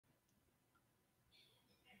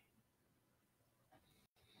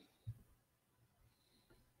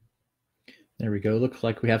There we go. Looks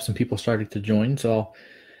like we have some people starting to join, so I'll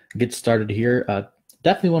get started here.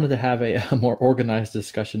 Definitely wanted to have a more organized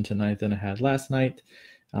discussion tonight than I had last night.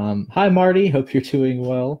 Hi, Marty. Hope you're doing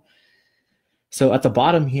well. So at the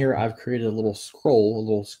bottom here, I've created a little scroll, a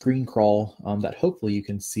little screen crawl that hopefully you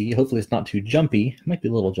can see. Hopefully it's not too jumpy. It might be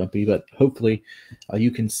a little jumpy, but hopefully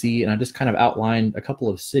you can see. And I just kind of outlined a couple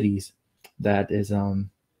of cities that is,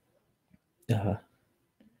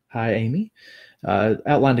 hi, Amy.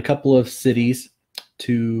 Outlined a couple of cities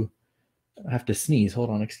to, I have to sneeze. Hold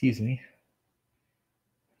on, excuse me.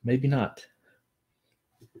 Maybe not.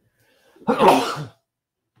 Oh,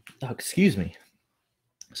 excuse me.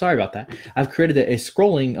 Sorry about that. I've created a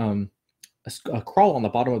scrolling, a crawl on the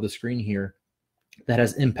bottom of the screen here that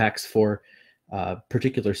has impacts for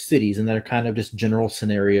particular cities, and that are kind of just general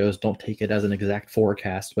scenarios. Don't take it as an exact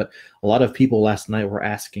forecast, but a lot of people last night were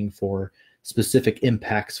asking for specific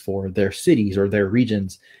impacts for their cities or their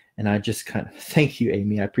regions, and I just kind of, thank you,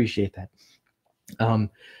 Amy, I appreciate that.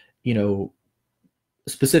 You know,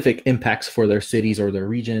 specific impacts for their cities or their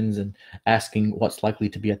regions, and asking what's likely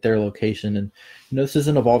to be at their location. And this is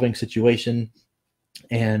an evolving situation,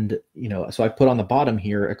 and so I put on the bottom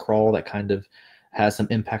here a crawl that kind of has some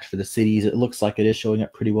impacts for the cities. It looks like it is showing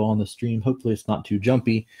up pretty well on the stream. Hopefully it's not too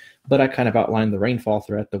jumpy, but I kind of outlined the rainfall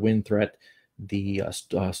threat, the wind threat, the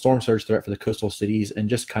storm surge threat for the coastal cities, and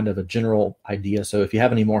just kind of a general idea. So if you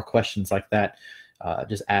have any more questions like that,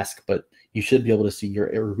 just ask, but you should be able to see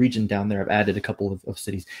your region down there. I've added a couple of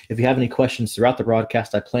cities. If you have any questions throughout the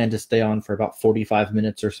broadcast, I plan to stay on for about 45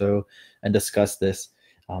 minutes or so and discuss this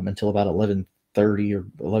until about 11:30 or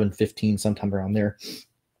 11:15, sometime around there.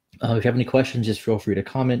 If you have any questions, just feel free to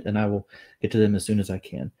comment, and I will get to them as soon as I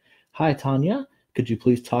can. Hi, Tanya. Could you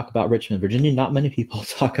please talk about Richmond, Virginia? Not many people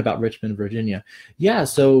talk about Richmond, Virginia. Yeah,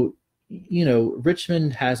 so,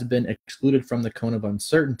 Richmond has been excluded from the cone of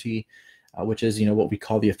uncertainty, which is, what we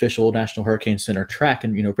call the official National Hurricane Center track.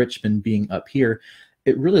 And, Richmond being up here,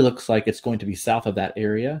 it really looks like it's going to be south of that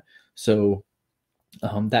area. So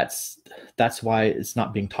that's why it's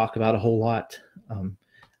not being talked about a whole lot.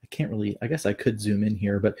 I can't really, I guess I could zoom in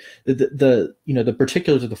here, but the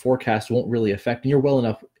particulars of the forecast won't really affect, and you're well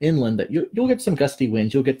enough inland that you'll get some gusty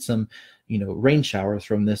winds, you'll get some, rain showers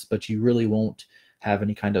from this, but you really won't have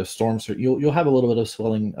any kind of storms. You'll have a little bit of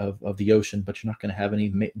swelling of the ocean, but you're not going to have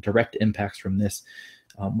any direct impacts from this.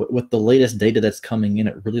 With the latest data that's coming in,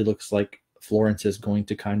 it really looks like Florence is going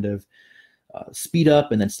to kind of speed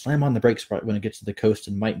up and then slam on the brakes right when it gets to the coast,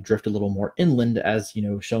 and might drift a little more inland, as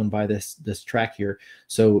shown by this track here.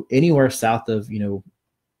 So anywhere south of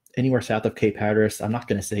Cape Hatteras, I'm not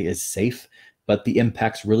going to say is safe, but the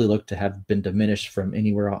impacts really look to have been diminished from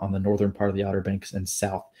anywhere on the northern part of the Outer Banks and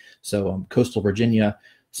south. So coastal Virginia,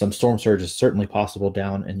 some storm surge is certainly possible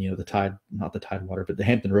down, and not the tidewater, but the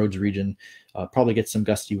Hampton Roads region probably gets some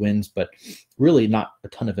gusty winds, but really not a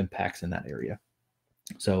ton of impacts in that area.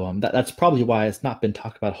 So that's probably why it's not been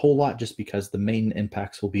talked about a whole lot, just because the main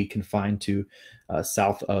impacts will be confined to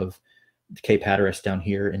south of Cape Hatteras down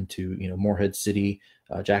here into Morehead City,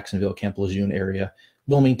 Jacksonville, Camp Lejeune area,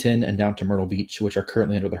 Wilmington, and down to Myrtle Beach, which are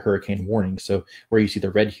currently under the hurricane warning. So where you see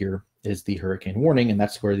the red here is the hurricane warning, and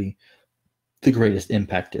that's where the greatest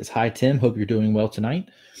impact is. Hi, Tim. Hope you're doing well tonight.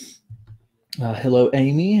 Hello,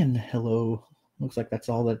 Amy, and hello. Looks like that's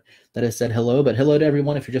all that is said. Hello, but hello to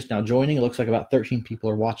everyone. If you're just now joining, it looks like about 13 people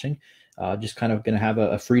are watching. Just kind of going to have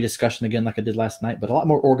a free discussion again like I did last night, but a lot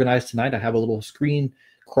more organized tonight. I have a little screen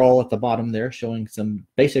crawl at the bottom there showing some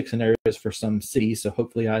basic scenarios for some cities. So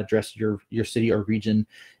hopefully I address your city or region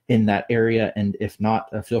in that area. And if not,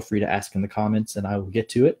 feel free to ask in the comments and I will get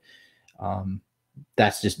to it.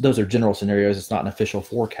 Those are general scenarios. It's not an official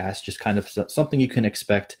forecast, just kind of something you can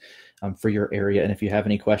expect for your area. And if you have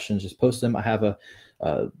any questions, just post them. I have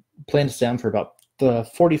a plan to stay on for about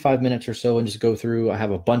 45 minutes or so and just go through. I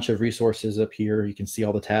have a bunch of resources up here. You can see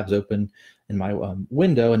all the tabs open in my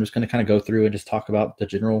window, and just going to kind of go through and just talk about the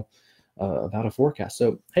general about a forecast.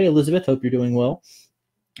 So, hey, Elizabeth, hope you're doing well.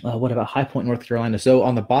 What about High Point, North Carolina? So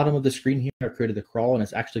on the bottom of the screen here, I created the crawl, and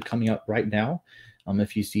it's actually coming up right now.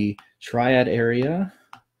 If you see Triad area,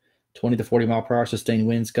 20 to 40 mile per hour sustained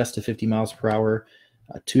winds, gusts to 50 miles per hour,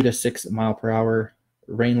 2 to 6 mile per hour,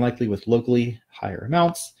 rain likely with locally higher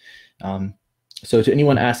amounts. So to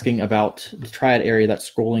anyone asking about the Triad area, that's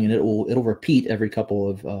scrolling, and it'll repeat every couple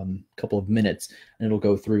of minutes, and it'll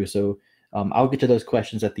go through. So I'll get to those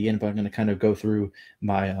questions at the end, but I'm going to kind of go through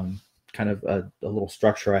my kind of a little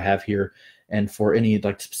structure I have here. And for any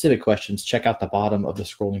specific questions, check out the bottom of the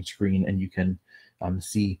scrolling screen, and you can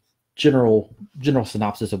see general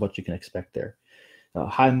synopsis of what you can expect there.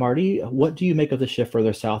 Hi, Marty. What do you make of the shift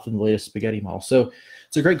further south in the latest spaghetti model? So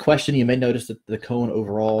it's a great question. You may notice that the cone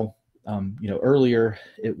overall, earlier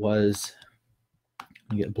it was,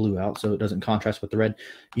 let me get blue out so it doesn't contrast with the red.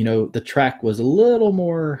 The track was a little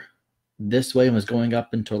more this way and was going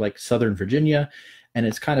up into like Southern Virginia, and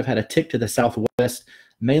it's kind of had a tick to the southwest,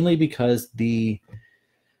 mainly because the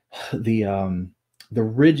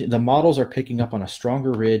ridge, the models are picking up on a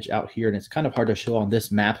stronger ridge out here, and it's kind of hard to show on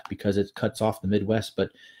this map because it cuts off the Midwest.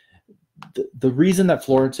 But the reason that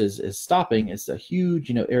Florence is stopping is a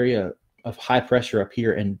huge area of high pressure up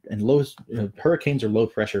here, and low hurricanes are low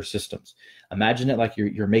pressure systems. Imagine it like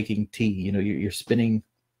you're making tea. You're spinning,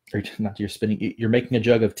 or not you're spinning. You're making a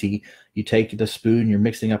jug of tea. You take the spoon, you're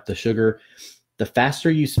mixing up the sugar. The faster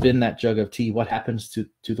you spin that jug of tea, what happens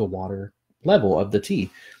to the water level of the tea?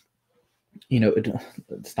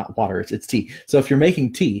 It's not water, it's tea. So if you're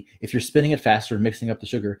making tea, if you're spinning it faster and mixing up the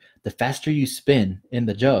sugar, the faster you spin in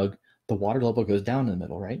the jug, the water level goes down in the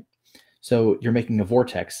middle, right? So you're making a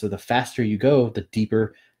vortex. So the faster you go, the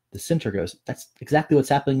deeper the center goes. That's exactly what's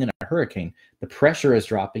happening in a hurricane. The pressure is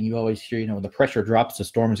dropping. You always hear, when the pressure drops, the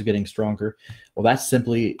storms are getting stronger. Well, that's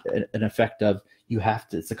simply an effect of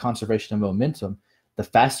it's a conservation of momentum. The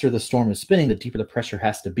faster the storm is spinning, the deeper the pressure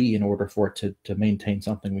has to be in order for it to maintain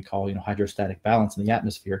something we call, hydrostatic balance in the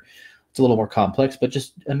atmosphere. It's a little more complex, but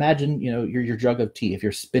just imagine, your jug of tea. If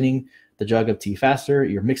you're spinning the jug of tea faster,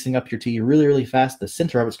 you're mixing up your tea really, really fast, the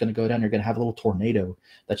center of it's going to go down. You're going to have a little tornado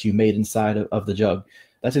that you made inside of the jug.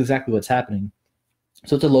 That's exactly what's happening.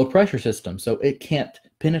 So it's a low pressure system. So it can't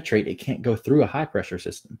penetrate. It can't go through a high pressure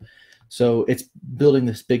system. So it's building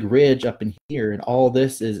this big ridge up in here, and all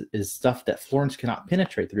this is stuff that Florence cannot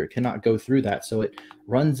penetrate through. It cannot go through that. So it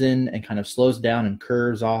runs in and kind of slows down and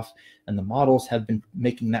curves off, and the models have been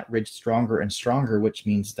making that ridge stronger and stronger, which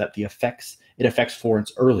means that it affects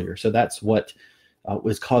Florence earlier. So that's what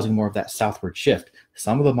was causing more of that southward shift.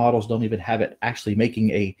 Some of the models don't even have it actually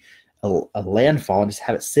making a landfall and just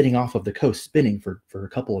have it sitting off of the coast spinning for a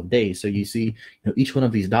couple of days. So you see, each one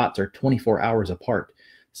of these dots are 24 hours apart.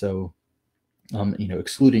 So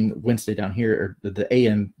excluding Wednesday down here, or the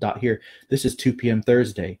AM dot here, this is 2 p.m.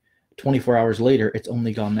 Thursday. 24 hours later, it's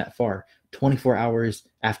only gone that far. 24 hours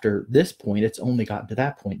after this point, it's only gotten to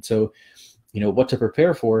that point. So, what to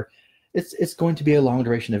prepare for, it's going to be a long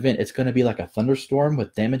duration event. It's going to be like a thunderstorm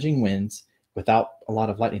with damaging winds without a lot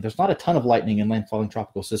of lightning. There's not a ton of lightning in landfalling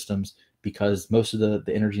tropical systems because most of the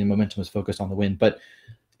energy and momentum is focused on the wind, but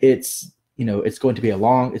it's going to be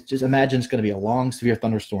imagine it's going to be a long, severe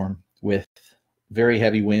thunderstorm with very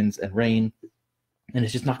heavy winds and rain, and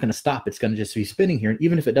it's just not going to stop. It's going to just be spinning here. And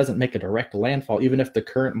even if it doesn't make a direct landfall, even if the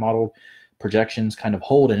current model projections kind of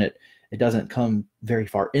hold in it doesn't come very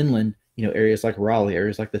far inland, areas like Raleigh,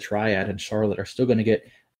 areas like the Triad and Charlotte are still going to get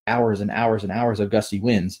hours and hours and hours of gusty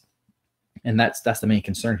winds. And that's the main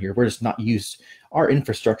concern here. We're just not used. Our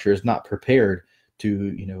infrastructure is not prepared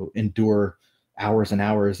to, endure hours and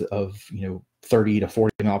hours of, 30 to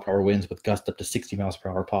 40 mile per hour winds with gusts up to 60 miles per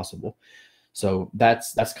hour possible. So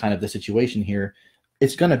that's kind of the situation here.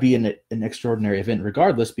 It's going to be an extraordinary event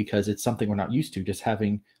regardless, because it's something we're not used to, just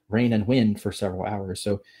having rain and wind for several hours.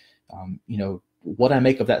 So, what I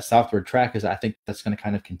make of that southward track is I think that's going to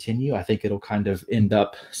kind of continue. I think it'll kind of end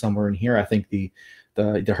up somewhere in here. I think the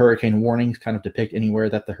hurricane warnings kind of depict anywhere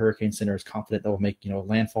that the Hurricane Center is confident that will make,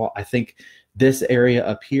 landfall. I think this area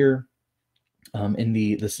up here, in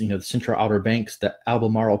the central Outer Banks, the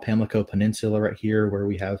Albemarle Pamlico Peninsula right here, where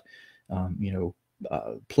we have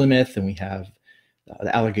Plymouth, and we have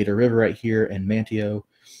the Alligator River right here, and Manteo.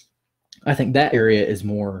 I think that area is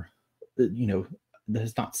more,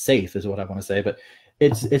 it's not safe is what I want to say, but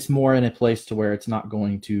it's more in a place to where it's not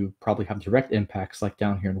going to probably have direct impacts like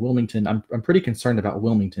down here in Wilmington. I'm pretty concerned about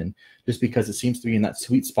Wilmington just because it seems to be in that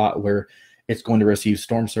sweet spot where it's going to receive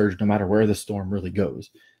storm surge no matter where the storm really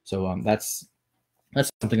goes. So that's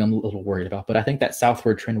something I'm a little worried about. But I think that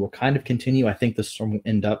southward trend will kind of continue. I think the storm will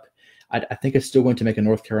end up, I think it's still going to make a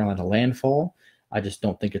North Carolina landfall. I just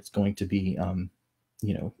don't think it's going to be,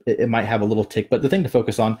 it might have a little tick. But the thing to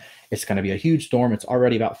focus on, it's going to be a huge storm. It's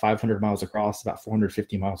already about 500 miles across, about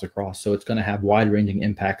 450 miles across. So it's going to have wide-ranging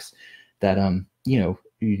impacts that,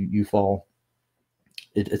 you fall.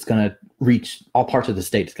 It's going to reach all parts of the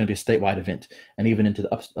state. It's going to be a statewide event. And even into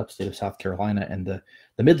the upstate of South Carolina and the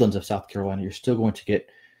Midlands of South Carolina, you're still going to get,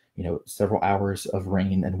 several hours of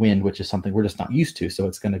rain and wind, which is something we're just not used to. So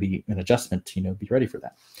it's going to be an adjustment to, be ready for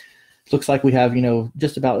that. Looks like we have,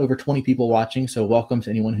 just about over 20 people watching. So welcome to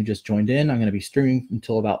anyone who just joined in. I'm going to be streaming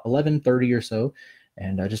until about 11:30 or so.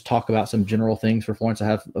 and just talk about some general things for Florence. I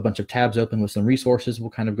have a bunch of tabs open with some resources we'll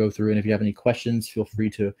kind of go through. And if you have any questions, feel free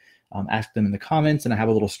to ask them in the comments. And I have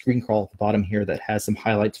a little screen crawl at the bottom here that has some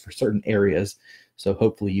highlights for certain areas. So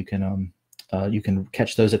hopefully you can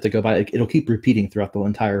catch those if they go by. It'll keep repeating throughout the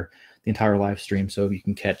entire live stream, so you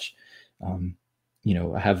can catch.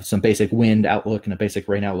 I have some basic wind outlook and a basic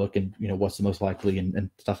rain outlook, and what's the most likely, and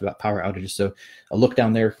stuff about power outages. So a look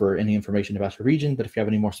down there for any information about your region. But if you have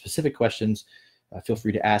any more specific questions, feel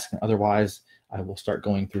free to ask. And otherwise, I will start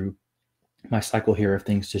going through my cycle here of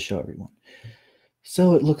things to show everyone.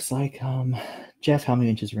 So it looks like, Jeff, how many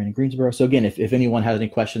inches of rain in Greensboro? So again, if anyone has any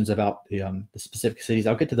questions about the specific cities,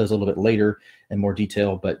 I'll get to those a little bit later in more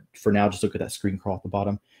detail. But for now, just look at that screen crawl at the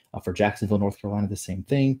bottom. For Jacksonville, North Carolina, the same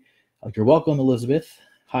thing. You're welcome, Elizabeth.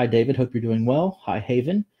 Hi, David. Hope you're doing well. Hi,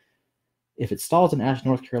 Haven. If it stalls in Ashland,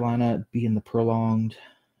 North Carolina, be in the prolonged.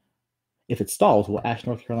 If it stalls, will Ashland,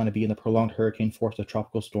 North Carolina be in the prolonged hurricane force or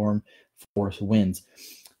tropical storm force winds?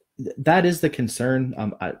 That is the concern.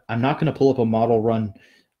 I'm not going to pull up a model run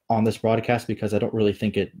on this broadcast because I don't really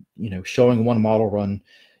think it, showing one model run,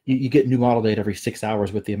 you get new model data every 6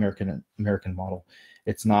 hours with the American model.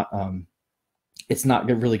 It's not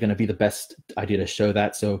really going to be the best idea to show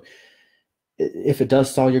that. So if it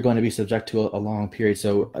does stall, you're going to be subject to a long period.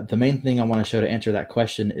 So the main thing I want to show to answer that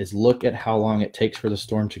question is look at how long it takes for the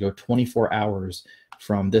storm to go 24 hours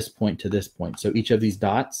from this point to this point. So each of these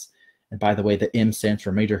dots, and by the way, the M stands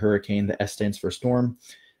for major hurricane, the S stands for storm.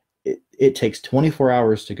 It takes 24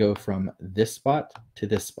 hours to go from this spot to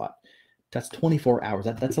this spot. That's 24 hours.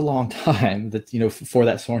 That's a long time for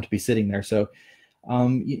that storm to be sitting there. So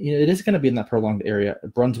it is going to be in that prolonged area.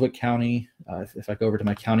 Brunswick County, if I go over to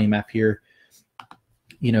my county map here,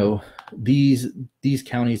 these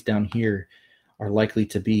counties down here are likely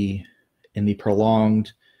to be in the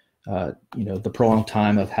prolonged, the prolonged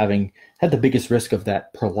time of having had the biggest risk of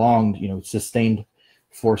that prolonged, sustained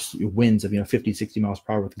force winds of 50, 60 miles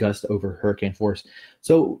per hour with gusts over hurricane force.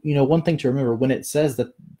 So one thing to remember, when it says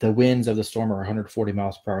that the winds of the storm are 140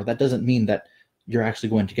 miles per hour, that doesn't mean that you're actually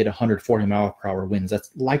going to get 140 mile per hour winds. That's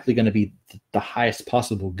likely going to be the highest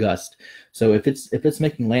possible gust. So if it's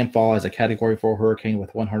making landfall as a Category 4 hurricane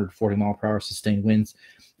with 140 mile per hour sustained winds,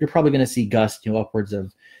 you're probably going to see gusts upwards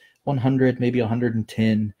of 100, maybe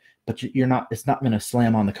 110. But it's not going to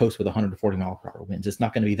slam on the coast with 140 mile per hour winds. It's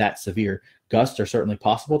not going to be that severe. Gusts are certainly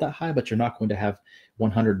possible that high, but you're not going to have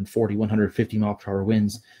 140, 150 mile per hour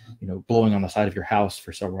winds, blowing on the side of your house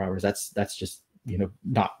for several hours. That's just,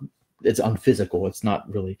 not, it's unphysical. It's not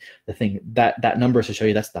really the thing. That number is to show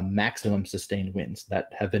you that's the maximum sustained winds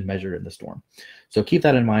that have been measured in the storm. So keep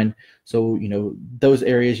that in mind. So, those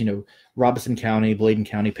areas, Robeson County, Bladen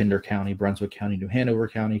County, Pender County, Brunswick County, New Hanover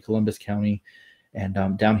County, Columbus County, and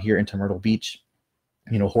down here into Myrtle Beach,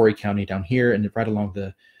 Horry County down here, and right along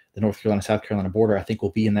the North Carolina, South Carolina border, I think will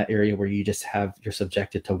be in that area where you're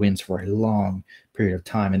subjected to winds for a long period of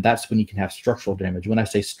time. And that's when you can have structural damage. When I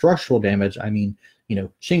say structural damage, I mean,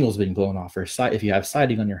 shingles being blown off, or if you have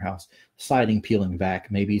siding on your house, siding peeling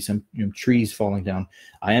back, maybe some trees falling down.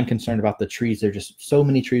 I am concerned about the trees. There are just so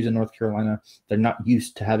many trees in North Carolina. They're not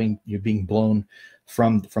used to having being blown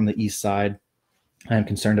from the east side. I'm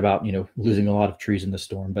concerned about, losing a lot of trees in the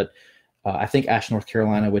storm. But I think Ash, North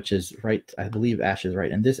Carolina, which is right, I believe Ash is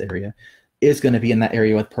right in this area, is going to be in that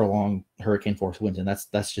area with prolonged hurricane force winds. And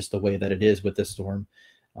that's just the way that it is with this storm.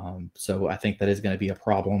 So I think that is going to be a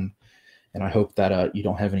problem. And I hope that you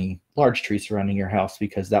don't have any large trees surrounding your house,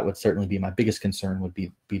 because that would certainly be my biggest concern, would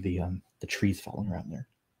be the trees falling around there.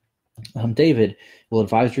 David, will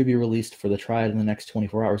advisory be released for the triad in the next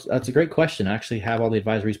 24 hours? That's a great question. I actually have all the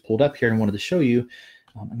advisories pulled up here and wanted to show you.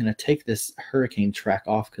 I'm going to take this hurricane track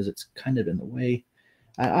off because it's kind of in the way.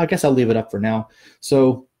 I guess I'll leave it up for now.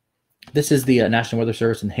 So this is the National Weather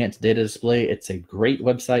Service Enhanced Data Display. It's a great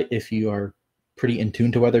website if you are pretty in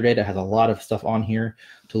tune to weather data. It has a lot of stuff on here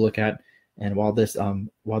to look at. And while this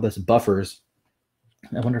buffers,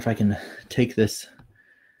 I wonder if I can take this.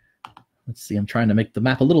 Let's see, I'm trying to make the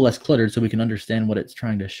map a little less cluttered so we can understand what it's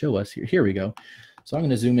trying to show us here. Here we go. So I'm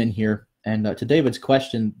going to zoom in here. And to David's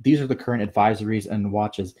question, these are the current advisories and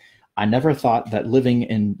watches. I never thought that living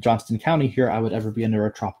in Johnston County here, I would ever be under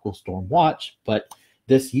a tropical storm watch. But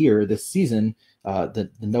this season, the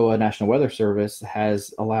NOAA National Weather Service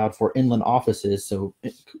has allowed for inland offices. So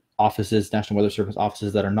National Weather Service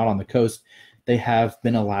offices that are not on the coast, they have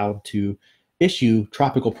been allowed to issue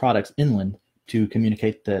tropical products inland to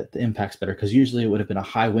communicate the impacts better, because usually it would have been a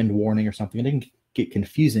high wind warning or something. It can get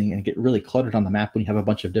confusing and get really cluttered on the map when you have a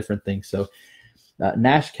bunch of different things. So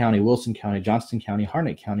Nash County, Wilson County, Johnston County,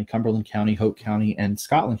 Harnett County, Cumberland County, Hope County, and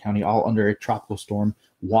Scotland County, all under a tropical storm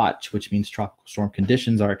watch, which means tropical storm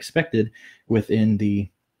conditions are expected within the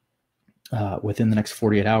next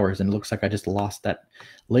 48 hours. And it looks like I just lost that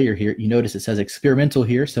layer here. You notice it says experimental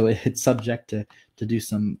here, so it's subject to do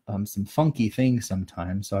some funky things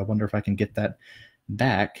sometimes. So I wonder if I can get that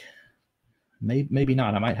back. Maybe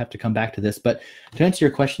not. I might have to come back to this. But to answer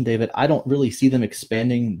your question, David, I don't really see them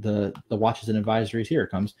expanding the watches and advisories. Here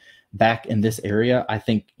it comes back in this area. I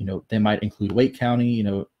think, they might include Wake County,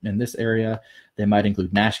 in this area. They might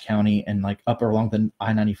include Nash County and like up along the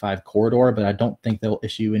I-95 corridor. But I don't think they'll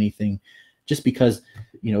issue anything, just because,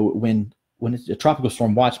 when it's a tropical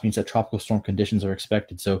storm watch means that tropical storm conditions are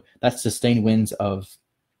expected. So that's sustained winds of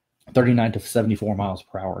 39 to 74 miles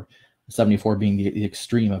per hour, 74 being the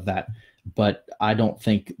extreme of that. But I don't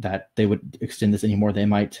think that they would extend this anymore. They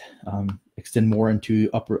might extend more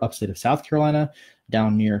into upstate of South Carolina,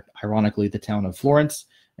 down near, ironically, the town of Florence,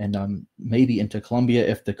 and maybe into Columbia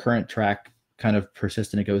if the current track kind of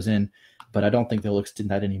persists and it goes in. But I don't think they'll extend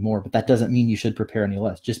that anymore. But that doesn't mean you should prepare any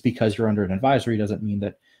less. Just because you're under an advisory doesn't mean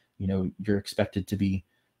that you're expected to be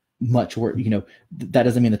much worse. That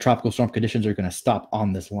doesn't mean the tropical storm conditions are going to stop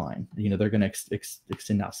on this line. They're going to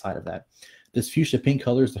extend outside of that. This fuchsia pink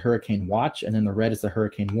color is the hurricane watch, and then the red is the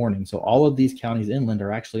hurricane warning. So all of these counties inland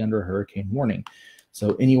are actually under a hurricane warning.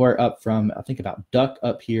 So anywhere up from, I think, about Duck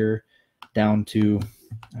up here down to,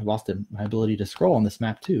 I lost my ability to scroll on this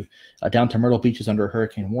map too, down to Myrtle Beach is under a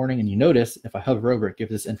hurricane warning. And you notice if I hover over it,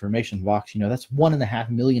 gives this information box, that's 1.5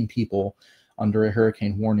 million people under a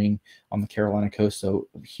hurricane warning on the Carolina coast. So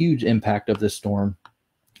huge impact of this storm.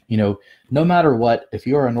 No matter what, if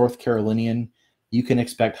you're a North Carolinian, you can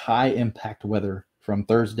expect high impact weather from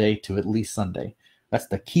Thursday to at least Sunday. That's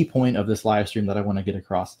the key point of this live stream that I want to get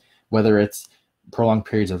across. Whether it's prolonged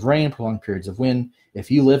periods of rain, prolonged periods of wind,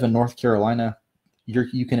 if you live in North Carolina,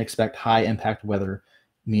 you can expect high impact weather,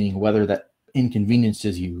 meaning weather that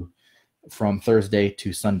inconveniences you from Thursday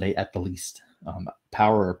to Sunday at the least.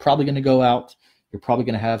 Power are probably going to go out. You're probably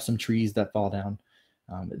going to have some trees that fall down.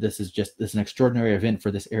 This is an extraordinary event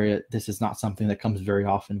for this area. This is not something that comes very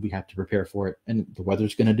often. We have to prepare for it, and the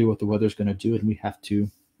weather's going to do what the weather's going to do, and we have to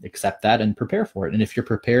accept that and prepare for it. And if you're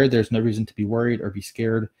prepared, there's no reason to be worried or be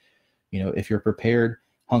scared. If you're prepared,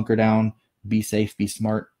 hunker down, be safe, be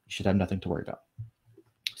smart. You should have nothing to worry about.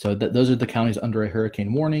 So those are the counties under a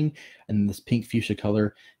hurricane warning, and this pink fuchsia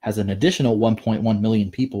color has an additional 1.1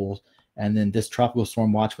 million people. And then this tropical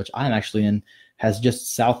storm watch, which I'm actually in, has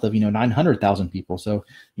just south of 900,000 people. So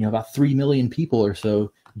about 3 million people or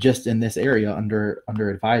so just in this area under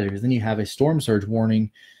advisories. Then you have a storm surge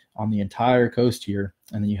warning on the entire coast here,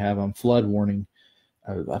 and then you have flood warning.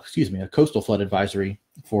 A coastal flood advisory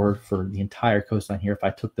for the entire coastline here. If I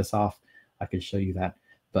took this off, I could show you that.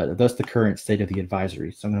 But that's the current state of the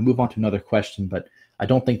advisory. So I'm going to move on to another question, but I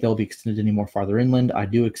don't think they'll be extended any more farther inland. I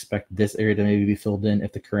do expect this area to maybe be filled in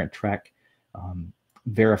if the current track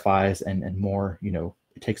verifies and more,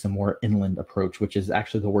 it takes a more inland approach, which is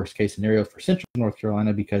actually the worst case scenario for central North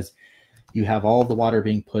Carolina, because you have all the water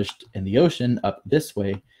being pushed in the ocean up this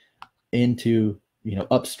way into,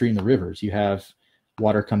 upstream the rivers. You have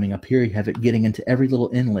water coming up here. You have it getting into every little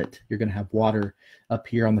inlet. You're going to have water up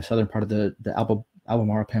here on the southern part of the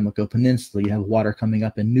Albemarle Pamlico Peninsula. You have water coming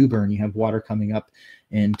up in New Bern. You have water coming up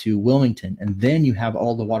into Wilmington. And then you have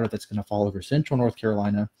all the water that's going to fall over central North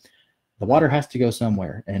Carolina. The water has to go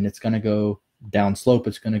somewhere, and it's going to go down slope.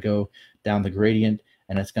 It's going to go down the gradient,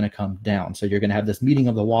 and it's going to come down. So you're going to have this meeting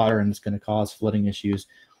of the water, and it's going to cause flooding issues,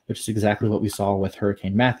 which is exactly what we saw with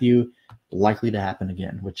Hurricane Matthew, likely to happen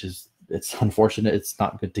again, it's unfortunate. It's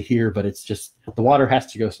not good to hear, but it's just the water has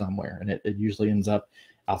to go somewhere, and it usually ends up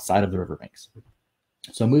outside of the riverbanks.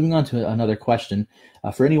 So moving on to another question.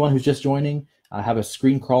 For anyone who's just joining, I have a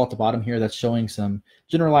screen crawl at the bottom here that's showing some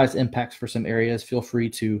generalized impacts for some areas. Feel free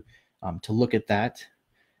to look at that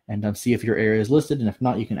and see if your area is listed. And if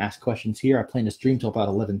not, you can ask questions here. I plan to stream till about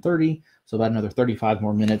 11:30, so about another 35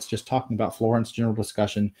 more minutes just talking about Florence, general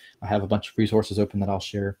discussion. I have a bunch of resources open that I'll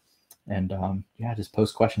share. And just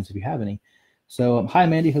post questions if you have any. So hi,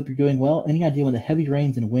 Mandy. Hope you're doing well. Any idea when the heavy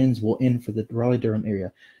rains and winds will end for the Raleigh-Durham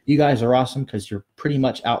area? You guys are awesome because you're pretty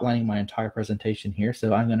much outlining my entire presentation here.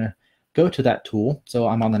 So I'm going to go to that tool. So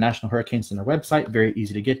I'm on the National Hurricane Center website. Very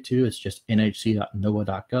easy to get to. It's just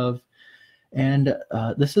nhc.noaa.gov. And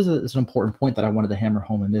this is an important point that I wanted to hammer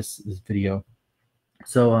home in this video.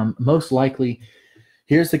 So most likely,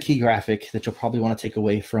 here's the key graphic that you'll probably want to take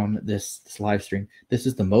away from this live stream. This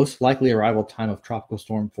is the most likely arrival time of tropical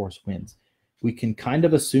storm force winds. we can kind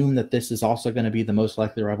of assume that this is also going to be the most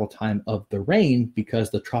likely arrival time of the rain,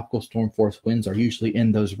 because the tropical storm force winds are usually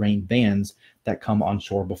in those rain bands that come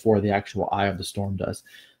onshore before the actual eye of the storm does.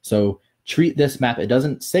 So treat this map, it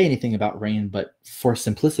doesn't say anything about rain, but for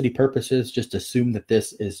simplicity purposes, just assume that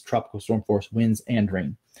this is tropical storm force winds and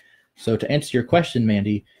rain. So to answer your question,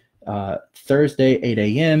 Mandy, Thursday 8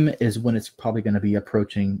 a.m. is when it's probably going to be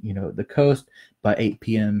approaching, the coast. By 8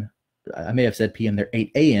 p.m., I may have said p.m. there,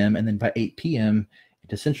 8 a.m., and then by 8 p.m.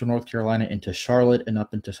 into central North Carolina, into Charlotte, and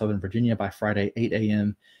up into Southern Virginia by Friday 8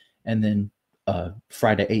 a.m., and then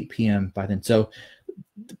Friday 8 p.m. by then. So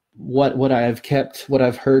what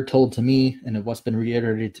I've heard told to me, and what's been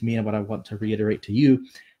reiterated to me, and what I want to reiterate to you,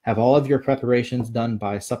 have all of your preparations done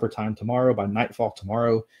by supper time tomorrow, by nightfall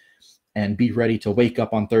tomorrow, and be ready to wake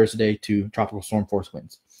up on Thursday to tropical storm force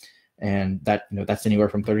winds. And that, that's anywhere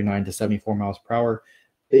from 39 to 74 miles per hour.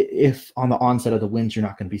 If on the onset of the winds, you're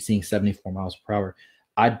not going to be seeing 74 miles per hour,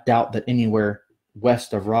 I doubt that anywhere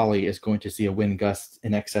west of Raleigh is going to see a wind gust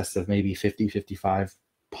in excess of maybe 50, 55,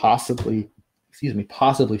 possibly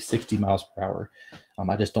 60 miles per hour.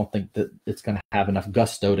 I just don't think that it's going to have enough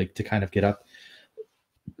gusto to kind of get up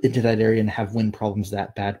into that area and have wind problems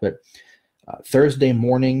that bad. But Thursday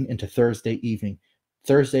morning into Thursday evening,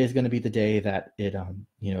 Thursday is going to be the day that it,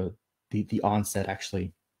 the onset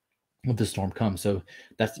actually of the storm comes. So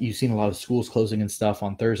you've seen a lot of schools closing and stuff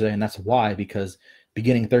on Thursday, and that's why, because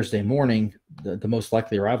beginning Thursday morning, the most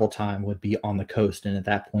likely arrival time would be on the coast, and at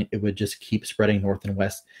that point it would just keep spreading north and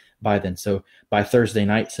west by then. So by Thursday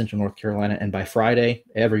night, central North Carolina, and by Friday,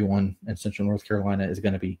 everyone in central North Carolina is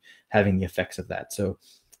going to be having the effects of that. So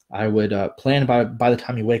I would plan by the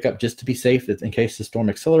time you wake up, just to be safe, that in case the storm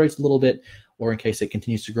accelerates a little bit, or in case it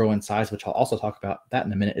continues to grow in size, which I'll also talk about that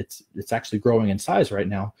in a minute. It's actually growing in size right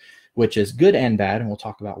now, which is good and bad, and we'll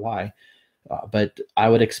talk about why. But I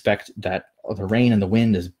would expect that the rain and the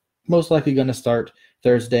wind is most likely going to start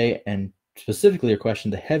Thursday, and specifically your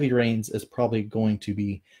question, the heavy rains is probably going to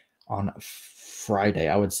be on Friday.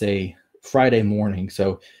 I would say Friday morning.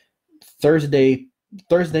 So Thursday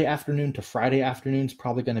afternoon to Friday afternoon is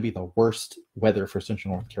probably going to be the worst weather for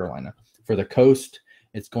central North Carolina. For the coast,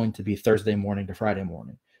 it's going to be Thursday morning to Friday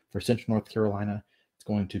morning. For central North Carolina, it's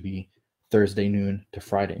going to be Thursday noon to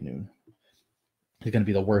Friday noon. It's going to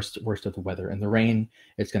be the worst of the weather. And the rain,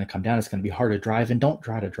 it's going to come down. It's going to be hard to drive. And don't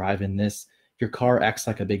try to drive in this. Your car acts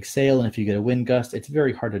like a big sail, and if you get a wind gust, it's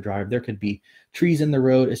very hard to drive. There could be trees in the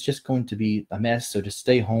road. It's just going to be a mess. So just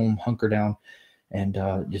stay home, hunker down, and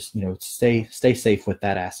just stay safe with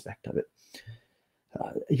that aspect of it.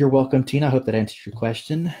 You're welcome, Tina. I hope that answers your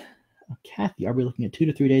question. Kathy, are we looking at 2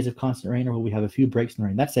 to 3 days of constant rain, or will we have a few breaks in the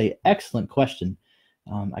rain? That's an excellent question.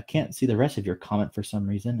 I can't see the rest of your comment for some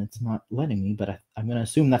reason. It's not letting me, but I'm going to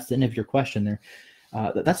assume that's the end of your question there.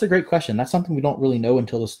 That's a great question. That's something we don't really know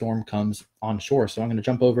until the storm comes onshore. So I'm going to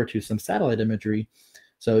jump over to some satellite imagery.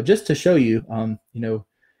 So just to show you,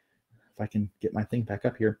 if I can get my thing back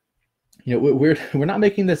up here, we're not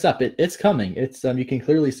making this up. It's coming. It's you can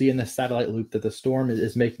clearly see in this satellite loop that the storm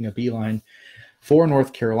is making a beeline for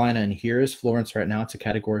North Carolina. And here is Florence right now. It's a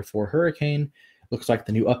Category 4 hurricane. Looks like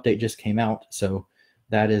the new update just came out. So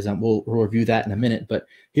that is, we'll review that in a minute. But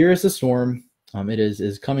here is the storm. It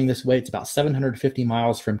is coming this way. It's about 750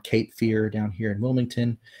 miles from Cape Fear down here in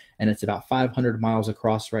Wilmington, and it's about 500 miles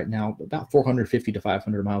across right now, about 450 to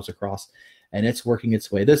 500 miles across, and it's working its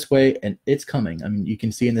way this way, and it's coming. I mean, you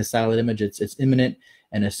can see in the satellite image, it's imminent,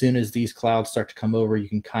 and as soon as these clouds start to come over, you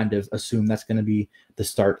can kind of assume that's going to be the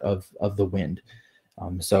start of the wind.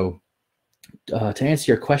 To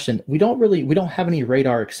answer your question, we don't have any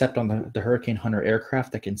radar except on the Hurricane Hunter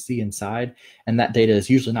aircraft that can see inside, and that data is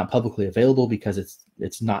usually not publicly available because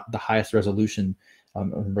it's not the highest resolution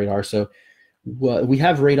radar. So we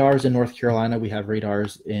have radars in North Carolina. We have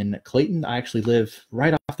radars in Clayton. I actually live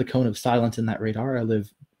right off the cone of silence in that radar. I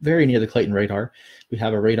live very near the Clayton radar. We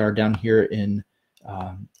have a radar down here in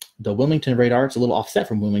the Wilmington radar. It's a little offset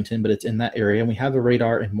from Wilmington, but it's in that area. And we have a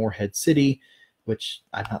radar in Morehead City, which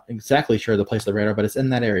I'm not exactly sure the place of the radar, but it's in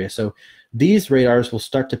that area. So these radars will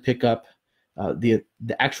start to pick up the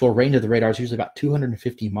actual range of the radar is usually about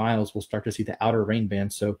 250 miles. We'll start to see the outer rain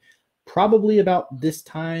band. So probably about this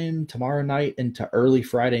time tomorrow night into early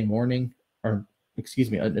Friday morning, or excuse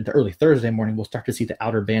me, into early Thursday morning, we'll start to see the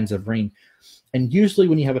outer bands of rain. And usually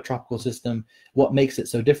when you have a tropical system, what makes it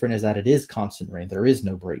so different is that it is constant rain. There is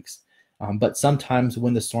no breaks. But sometimes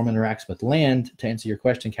when the storm interacts with land, to answer your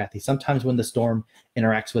question, Kathy, sometimes when the storm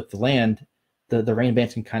interacts with the land, the rain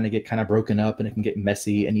bands can get broken up, and it can get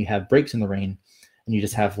messy, and you have breaks in the rain, and you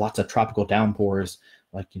just have lots of tropical downpours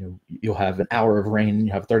like, you'll have an hour of rain and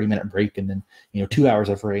you have a 30-minute break, and then, 2 hours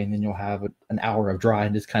of rain, and then you'll have an hour of dry,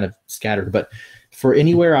 and it's kind of scattered. But for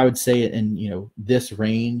anywhere, I would say in, this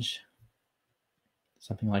range,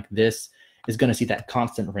 something like this is going to see that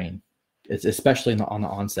constant rain. It's especially on the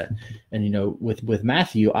onset. And, with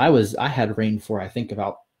Matthew, I had rain for, I think,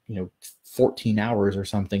 about, 14 hours or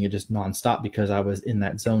something. It just nonstop because I was in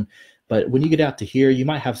that zone. But when you get out to here, you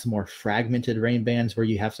might have some more fragmented rain bands where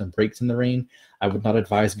you have some breaks in the rain. I would not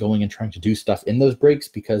advise going and trying to do stuff in those breaks,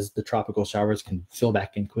 because the tropical showers can fill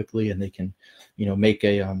back in quickly, and they can, make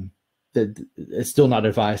it's still not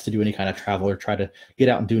advised to do any kind of travel or try to get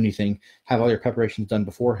out and do anything. Have all your preparations done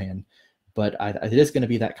beforehand. But it is going to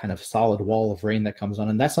be that kind of solid wall of rain that comes on.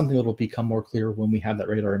 And that's something that will become more clear when we have that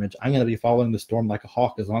radar image. I'm going to be following the storm like a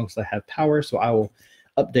hawk as long as I have power. So I will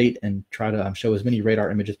update and try to show as many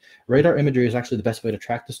radar images. Radar imagery is actually the best way to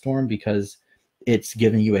track the storm, because it's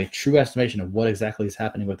giving you a true estimation of what exactly is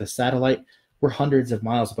happening. With a satellite, we're hundreds of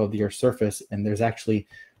miles above the Earth's surface, and there's actually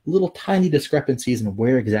little tiny discrepancies in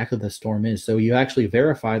where exactly the storm is. So you actually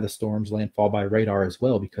verify the storm's landfall by radar as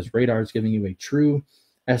well, because radar is giving you a true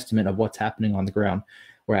estimate of what's happening on the ground,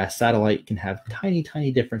 whereas satellite can have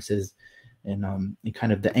tiny differences in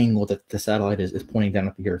kind of the angle that the satellite is pointing down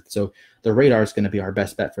at the Earth. So the radar is going to be our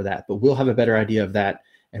best bet for that, but we'll have a better idea of that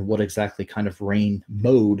and what exactly kind of rain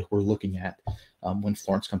mode we're looking at when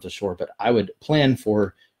Florence comes ashore. But I would plan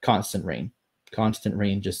for constant rain,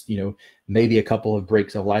 just, maybe a couple of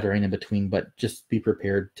breaks of lighter rain in between, but just be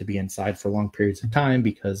prepared to be inside for long periods of time,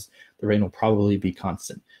 because the rain will probably be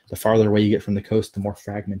constant. The farther away you get from the coast, the more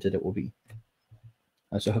fragmented it will be.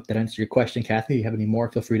 So I hope that answered your question, Kathy. If you have any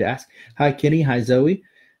more, feel free to ask. Hi, Kenny. Hi, Zoe.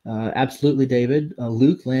 Absolutely, David.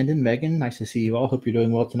 Luke, Landon, Megan, nice to see you all. Hope you're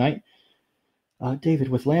doing well tonight. David,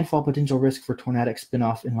 with landfall potential risk for tornadic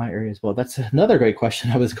spinoff in my area as well. That's another great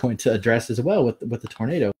question I was going to address as well with the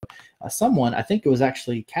tornado. Someone, I think it was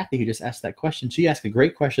actually Kathy who just asked that question. She asked a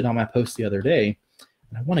great question on my post the other day,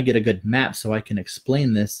 and I want to get a good map so I can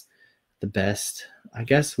explain this the best. I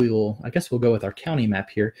guess we'll go with our county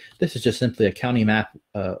map here. This is just simply a county map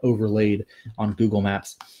overlaid on Google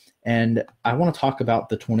Maps. And I want to talk about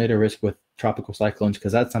the tornado risk with tropical cyclones,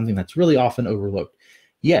 because that's something that's really often overlooked.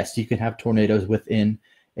 Yes, you can have tornadoes within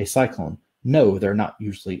a cyclone. No, they're not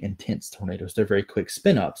usually intense tornadoes. They're very quick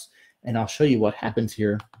spin-ups. And I'll show you what happens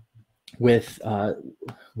here with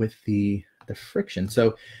the friction.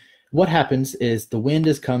 So what happens is the wind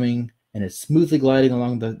is coming and it's smoothly gliding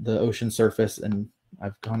along the ocean surface. And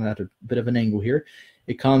I've gone at a bit of an angle here.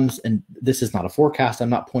 It comes, and this is not a forecast. I'm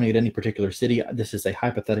not pointing at any particular city. This is a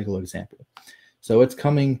hypothetical example. So it's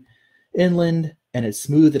coming inland and it's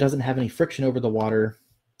smooth. It doesn't have any friction over the water.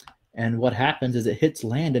 And what happens is it hits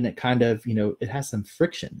land and it kind of, it has some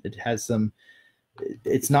friction.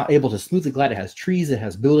 It's not able to smoothly glide. It has trees, it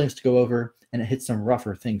has buildings to go over, and it hits some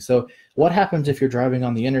rougher things. So what happens if you're driving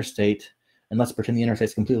on the interstate, and let's pretend the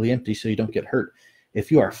interstate's completely empty so you don't get hurt. If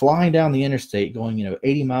you are flying down the interstate going,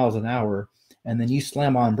 80 miles an hour, and then you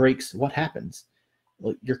slam on brakes, what happens?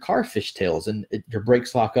 Well, your car fishtails and your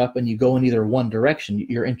brakes lock up and you go in either one direction.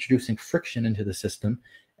 You're introducing friction into the system.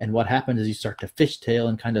 And what happens is you start to fishtail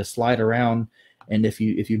and kind of slide around. And if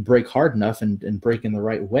you brake hard enough and brake in the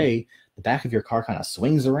right way, the back of your car kind of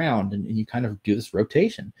swings around and you kind of do this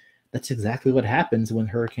rotation. That's exactly what happens when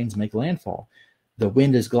hurricanes make landfall. The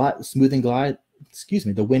wind is The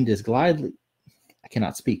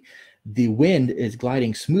wind is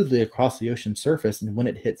gliding smoothly across the ocean surface, and when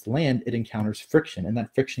it hits land, it encounters friction. And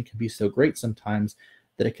that friction can be so great sometimes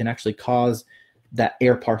that it can actually cause that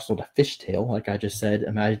air parcel to fishtail, like I just said.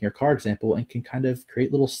 Imagine your car example, and can kind of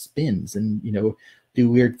create little spins and, do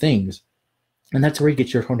weird things. And that's where you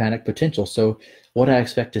get your tornadic potential. So what I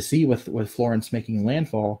expect to see with Florence making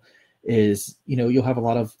landfall is, you'll have a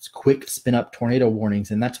lot of quick spin up tornado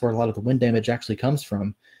warnings, and that's where a lot of the wind damage actually comes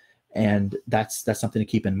from. And that's something to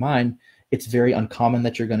keep in mind. It's very uncommon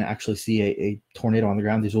that you're going to actually see a tornado on the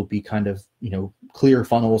ground. These will be kind of, clear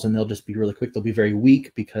funnels, and they'll just be really quick. They'll be very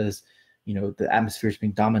weak because, the atmosphere is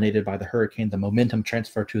being dominated by the hurricane, the momentum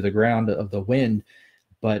transfer to the ground of the wind.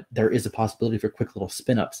 But there is a possibility for quick little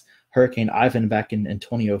spin-ups. Hurricane Ivan back in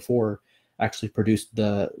 2004 actually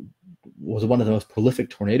was one of the most prolific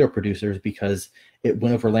tornado producers, because it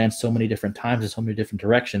went over land so many different times in so many different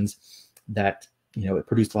directions that, it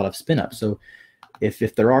produced a lot of spin-ups. So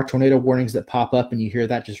if there are tornado warnings that pop up and you hear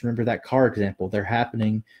that, just remember that car example. They're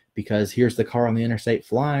happening because here's the car on the interstate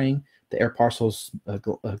flying, the air parcel's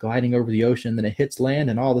gliding over the ocean, then it hits land,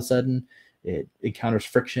 and all of a sudden it encounters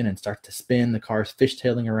friction and starts to spin. The car's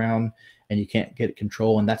fishtailing around, and you can't get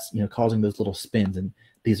control, and that's causing those little spins. And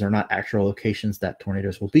these are not actual locations that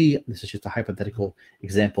tornadoes will be. This is just a hypothetical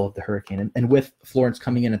example of the hurricane. And with Florence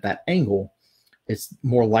coming in at that angle, it's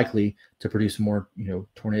more likely to produce more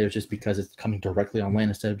tornadoes just because it's coming directly on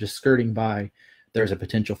land instead of just skirting by. There's a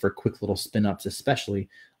potential for quick little spin ups, especially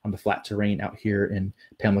on the flat terrain out here in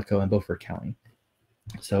Pamlico and Beaufort County.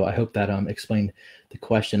 So I hope that explained the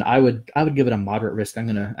question. I would give it a moderate risk. I'm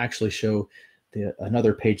going to actually show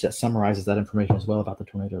another page that summarizes that information as well about the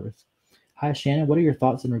tornado risk. Hi, Shannon. What are your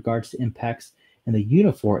thoughts in regards to impacts in the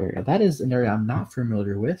Unifor area? That is an area I'm not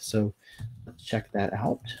familiar with, so let's check that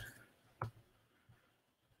out.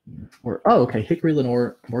 Okay, Hickory,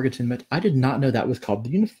 Lenore, Morganton. I did not know that was called the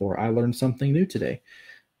Unifor. I learned something new today.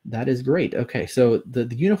 That is great. Okay, so the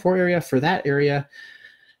Unifor area, for that area,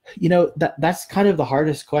 that's kind of the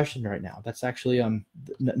hardest question right now. That's actually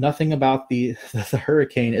nothing about the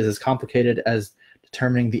hurricane is as complicated as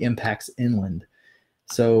determining the impacts inland.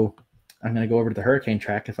 So I'm going to go over to the hurricane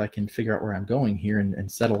track if I can figure out where I'm going here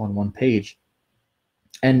and settle on one page.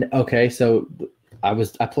 And okay, so I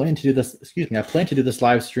plan to do this. I plan to do this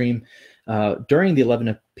live stream during the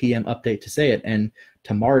 11 p.m. update to say it. And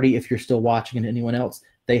to Marty, if you're still watching, and anyone else,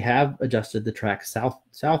 they have adjusted the track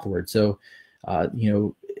southward. So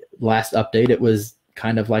last update it was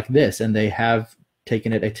kind of like this, and they have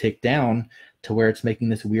taken it a tick down to where it's making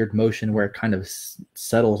this weird motion where it kind of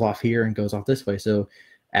settles off here and goes off this way. So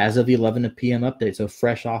as of the 11 p.m. update, so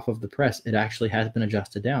fresh off of the press, it actually has been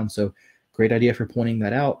adjusted down. So great idea for pointing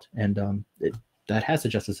that out, and that has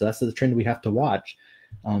adjusted. So that's the trend we have to watch.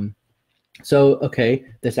 So okay,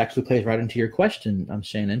 this actually plays right into your question,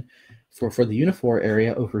 Shannon. For the Unifor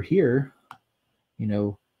area over here,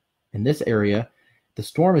 in this area, the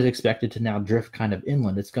storm is expected to now drift kind of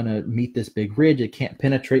inland. It's going to meet this big ridge. It can't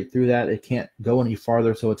penetrate through that. It can't go any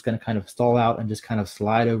farther, so it's going to kind of stall out and just kind of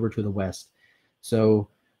slide over to the west. So,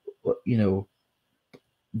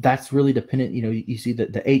 that's really dependent. You see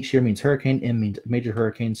that the H here means hurricane, M means major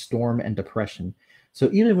hurricane, storm, and depression. So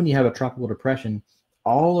even when you have a tropical depression,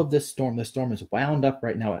 all of the storm is wound up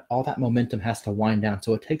right now. All that momentum has to wind down.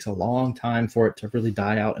 So it takes a long time for it to really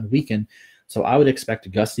die out and weaken. So I would expect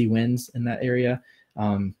gusty winds in that area.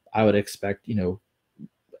 I would expect,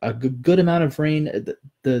 a good amount of rain.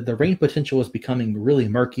 The rain potential is becoming really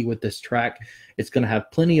murky with this track. It's going to have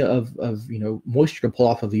plenty of moisture to pull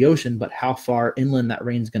off of the ocean, but how far inland that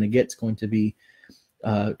rain is going to get is going to be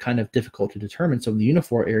kind of difficult to determine. So in the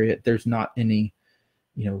Unifor area, there's not any,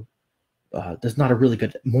 there's not a really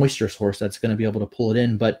good moisture source that's going to be able to pull it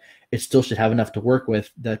in, but it still should have enough to work with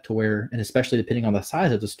that to where, and especially depending on the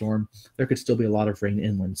size of the storm, there could still be a lot of rain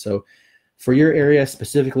inland. So for your area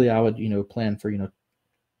specifically, I would, plan for,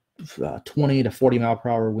 20 to 40 mile per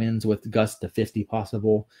hour winds with gusts to 50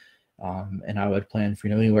 possible. And I would plan for,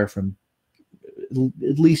 anywhere from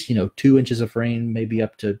at least, 2 inches of rain, maybe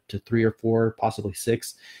up to 3 or 4, possibly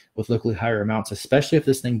 6 with locally higher amounts, especially if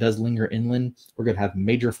this thing does linger inland. We're going to have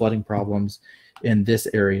major flooding problems in this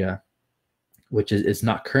area, which is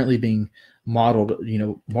not currently being modeled.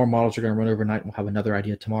 More models are going to run overnight. We'll have another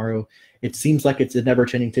idea tomorrow. It seems like it's a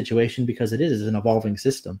never-changing situation because it is an evolving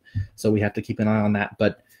system. So we have to keep an eye on that.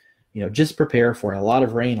 But, just prepare for a lot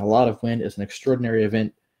of rain, a lot of wind. It's an extraordinary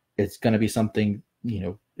event. It's going to be something,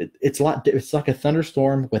 it's like a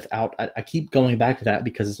thunderstorm without, I keep going back to that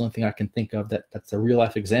because it's the only thing I can think of that's a real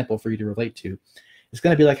life example for you to relate to. It's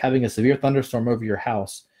going to be like having a severe thunderstorm over your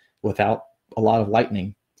house without a lot of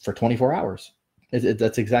lightning for 24 hours.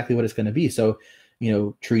 That's exactly what it's going to be. So,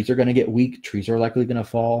 trees are going to get weak. Trees are likely going to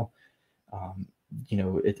fall.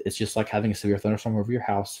 It's just like having a severe thunderstorm over your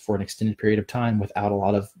house for an extended period of time without a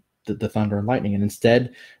lot of the thunder and lightning. And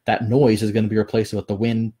instead, that noise is going to be replaced with the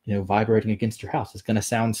wind, vibrating against your house. It's going to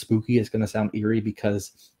sound spooky. It's going to sound eerie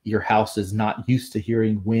because your house is not used to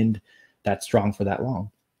hearing wind that strong for that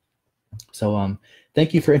long. So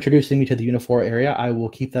thank you for introducing me to the Unifor area. I will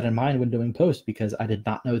keep that in mind when doing posts because I did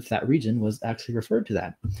not know that region was actually referred to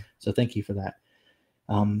that. So thank you for that.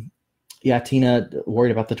 Yeah, Tina,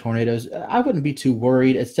 worried about the tornadoes. I wouldn't be too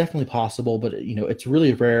worried. It's definitely possible, but it's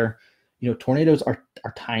really rare. Tornadoes are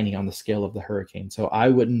tiny on the scale of the hurricane. So I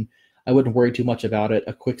wouldn't worry too much about it.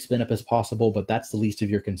 A quick spin up is possible, but that's the least of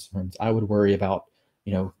your concerns. I would worry about,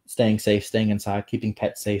 staying safe, staying inside, keeping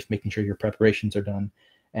pets safe, making sure your preparations are done,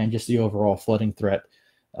 and just the overall flooding threat.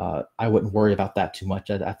 I wouldn't worry about that too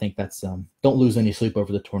much. I think that's don't lose any sleep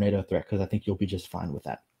over the tornado threat because I think you'll be just fine with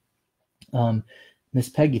that. Miss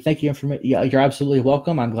Peggy, thank you for yeah, you're absolutely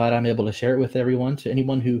welcome. I'm glad I'm able to share it with everyone. To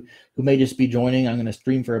anyone who may just be joining, I'm going to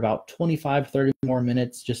stream for about 25, 30 more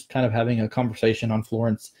minutes, just kind of having a conversation on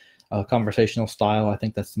Florence. conversational style. I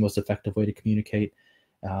think that's the most effective way to communicate.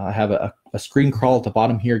 I have a screen crawl at the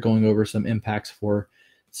bottom here going over some impacts for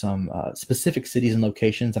some specific cities and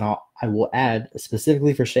locations, and I will add,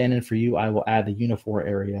 specifically for Shannon, for you, I will add the Unifor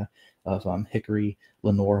area of Hickory,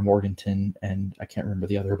 Lenore, Morganton, and I can't remember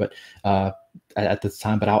the other, but at this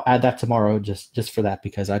time, but I'll add that tomorrow just for that,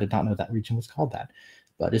 because I did not know that region was called that.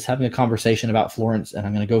 But just having a conversation about Florence, and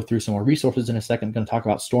I'm going to go through some more resources in a second. I'm going to talk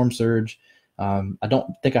about storm surge. I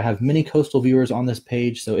don't think I have many coastal viewers on this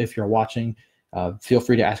page, so if you're watching, feel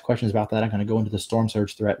free to ask questions about that. I'm going to go into the storm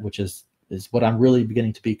surge threat, which is what I'm really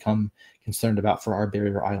beginning to become concerned about for our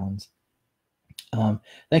barrier islands.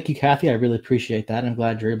 Thank you, Kathy. I really appreciate that. I'm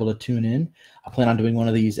glad you're able to tune in. I plan on doing one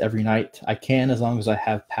of these every night I can, as long as I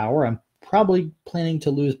have power. I'm probably planning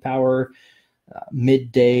to lose power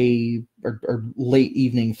midday or late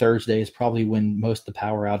evening Thursday is probably when most of the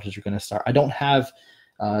power outages are going to start. I don't have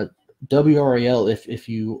WRAL, if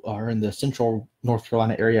you are in the central North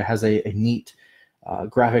Carolina area, has a neat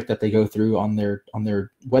graphic that they go through on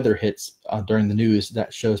their weather hits during the news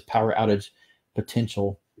that shows power outage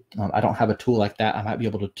potential. I don't have a tool like that. I might be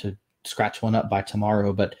able to scratch one up by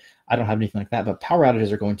tomorrow, but I don't have anything like that. But power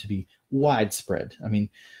outages are going to be widespread. I mean,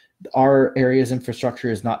 our area's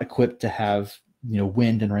infrastructure is not equipped to have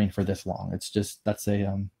wind and rain for this long. It's just that's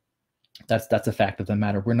a fact of the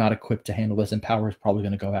matter. We're not equipped to handle this, and power is probably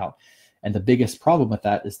going to go out. And the biggest problem with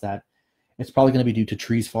that is that it's probably going to be due to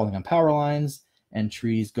trees falling on power lines and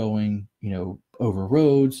trees going over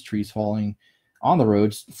roads, trees falling on the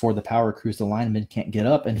roads for the power crews. The linemen can't get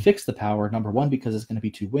up and fix the power, number one, because it's going to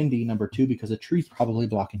be too windy, number two, because a tree's probably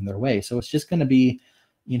blocking their way. So it's just going to be,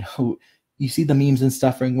 you see the memes and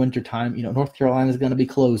stuff during wintertime, North Carolina is going to be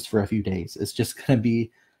closed for a few days. It's just going to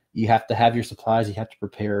be, you have to have your supplies, you have to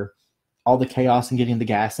prepare. All the chaos and getting the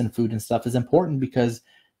gas and food and stuff is important, because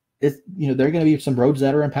it's, there are going to be some roads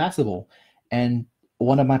that are impassable. And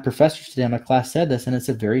one of my professors today in my class said this, and it's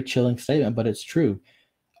a very chilling statement, but it's true.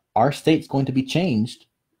 Our state's going to be changed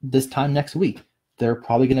this time next week. There are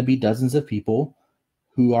probably going to be dozens of people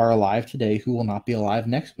who are alive today who will not be alive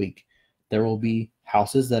next week. There will be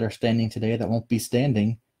houses that are standing today that won't be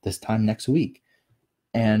standing this time next week.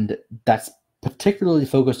 And that's particularly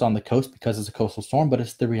focused on the coast because it's a coastal storm, but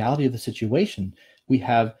it's the reality of the situation. We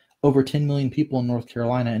have over 10 million people in North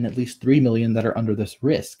Carolina, and at least 3 million that are under this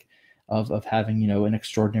risk of having, an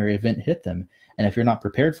extraordinary event hit them. And if you're not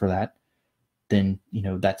prepared for that, then,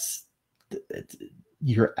 you're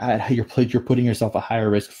putting yourself at higher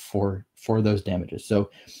risk for those damages.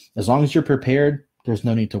 So as long as you're prepared, there's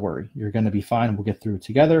no need to worry. You're going to be fine. We'll get through it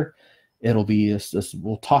together. It'll be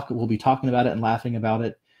we'll be talking about it and laughing about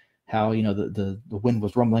it, how the wind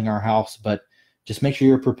was rumbling our house, but just make sure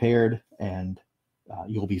you're prepared, and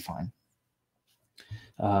you'll be fine.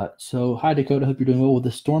 So hi Dakota, hope you're doing well. Will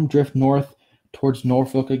the storm drift north towards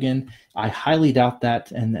Norfolk again? I highly doubt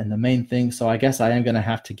that, and the main thing, so I guess I am going to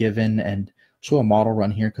have to give in and show a model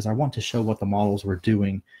run here, because I want to show what the models were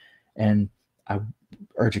doing. And I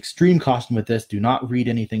urge extreme caution with this. Do not read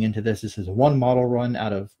anything into this. This is one model run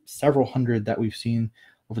out of several hundred that we've seen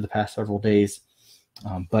over the past several days.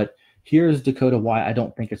 But here's, Dakota, why I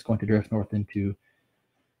don't think it's going to drift north into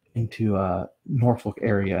Norfolk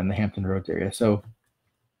area and the Hampton Roads area. So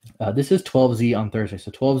this is 12Z on Thursday.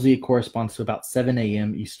 So 12Z corresponds to about 7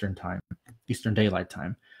 a.m. Eastern Daylight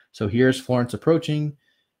Time. So here's Florence approaching.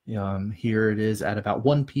 Here it is at about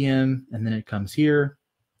 1 p.m. and then it comes here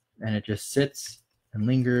and it just sits and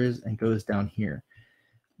lingers and goes down here.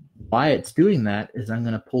 Why it's doing that is I'm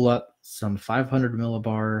going to pull up some 500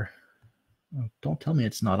 millibar. Oh, don't tell me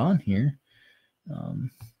it's not on here.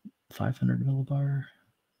 500 millibar.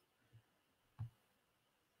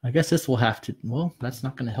 I guess this will have to, well, that's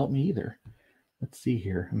not going to help me either. Let's see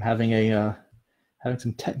here. I'm having having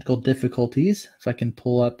some technical difficulties. If I can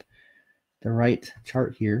pull up the right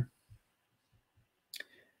chart here.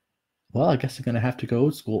 Well, I guess I'm going to have to go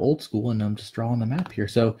old school, and I'm just drawing the map here.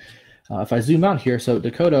 So if I zoom out here, so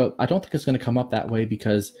Dakota, I don't think it's going to come up that way,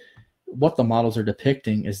 because what the models are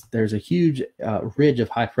depicting is there's a huge ridge of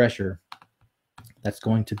high pressure that's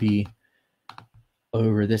going to be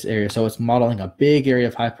over this area. So it's modeling a big area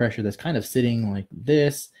of high pressure that's kind of sitting like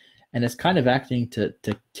this, and it's kind of acting to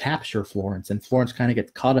capture Florence, and Florence kind of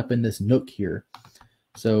gets caught up in this nook here.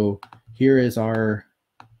 So here is our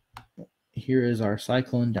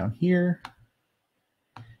cyclone down here.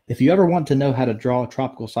 If you ever want to know how to draw a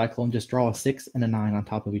tropical cyclone, just draw a 6 and a 9 on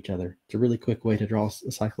top of each other. It's a really quick way to draw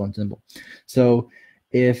a cyclone symbol. So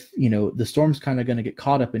if the storm's kind of going to get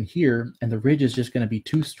caught up in here, and the ridge is just going to be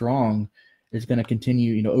too strong, it's going to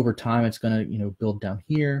continue, over time, it's going to, build down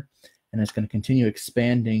here, and it's going to continue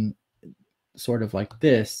expanding sort of like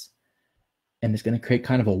this and it's going to create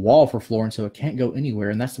kind of a wall for Florence, so it can't go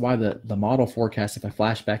anywhere. And that's why the model forecast, if I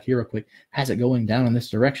flash back here real quick, has it going down in this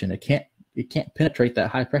direction. It can't penetrate that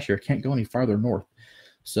high pressure. It can't go any farther north.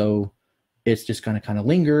 So it's just going to kind of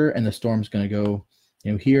linger, and the storm's going to go,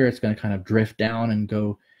 here. It's going to kind of drift down and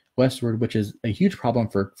go westward, which is a huge problem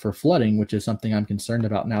for flooding, which is something I'm concerned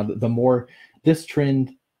about now. The more this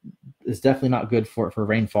trend is definitely not good for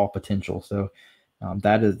rainfall potential. So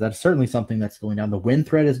that's certainly something that's going down. The wind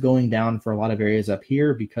threat is going down for a lot of areas up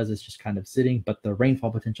here because it's just kind of sitting, but the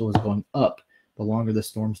rainfall potential is going up the longer the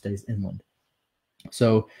storm stays inland.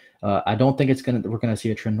 So I don't think we're going to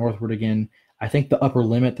see a trend northward again. I think the upper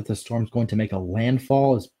limit that the storm's going to make a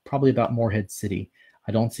landfall is probably about Morehead City.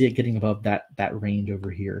 I don't see it getting above that range over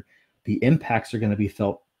here. The impacts are going to be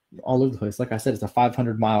felt all over the place. Like I said, it's a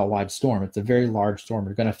 500-mile wide storm. It's a very large storm.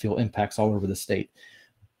 You're going to feel impacts all over the state.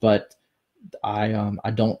 But I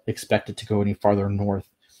don't expect it to go any farther north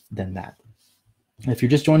than that. If you're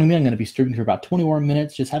just joining me, I'm going to be streaming for about 20 more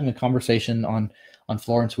minutes, just having a conversation on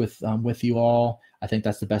Florence with you all. I think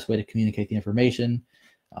that's the best way to communicate the information.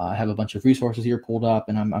 I have a bunch of resources here pulled up,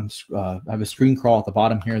 and I have a screen crawl at the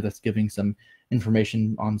bottom here that's giving some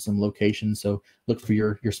information on some locations. So look for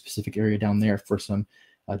your specific area down there for some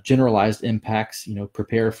generalized impacts.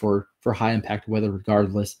 Prepare for high impact weather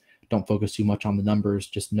regardless. Don't focus too much on the numbers.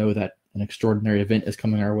 Just know that an extraordinary event is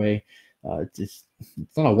coming our way. It's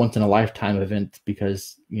not a once in a lifetime event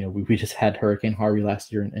because we just had Hurricane Harvey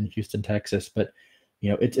last year in Houston, Texas. But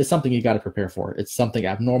it's something you got to prepare for. It's something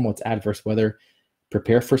abnormal. It's adverse weather.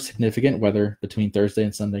 Prepare for significant weather between Thursday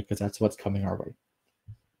and Sunday because that's what's coming our way.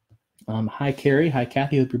 Hi, Carrie. Hi,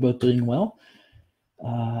 Kathy. Hope you're both doing well.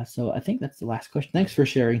 So I think that's the last question. Thanks for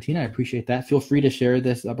sharing, Tina. I appreciate that. Feel free to share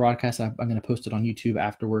this broadcast. I'm going to post it on YouTube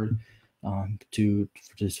afterward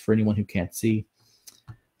just for anyone who can't see.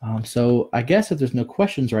 So I guess if there's no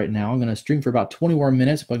questions right now, I'm going to stream for about 20 more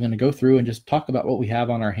minutes, but I'm going to go through and just talk about what we have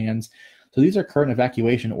on our hands. So these are current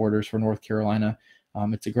evacuation orders for North Carolina.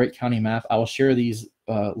 It's a great county map. I will share these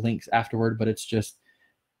links afterward, but it's just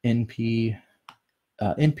NP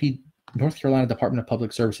North Carolina Department of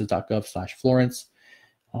Public Services.gov/Florence.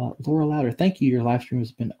 Laura Louder, thank you. Your live stream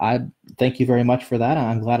has been, thank you very much for that.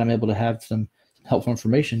 I'm glad I'm able to have some helpful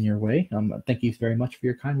information your way. Thank you very much for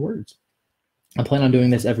your kind words. I plan on doing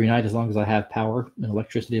this every night as long as I have power and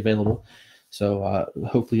electricity available. So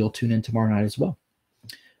hopefully you'll tune in tomorrow night as well.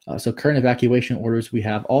 So current evacuation orders, we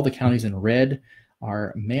have all the counties in red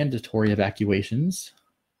are mandatory evacuations.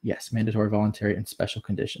 Yes, mandatory, voluntary, and special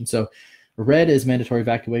conditions. So red is mandatory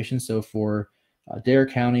evacuation. So for Dare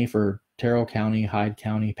County, for Terrell County, Hyde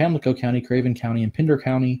County, Pamlico County, Craven County, and Pender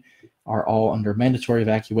County are all under mandatory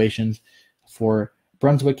evacuations. For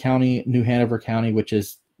Brunswick County, New Hanover County, which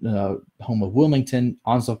is home of Wilmington,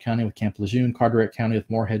 Onslow County with Camp Lejeune, Carteret County with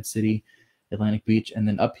Morehead City, Atlantic Beach, and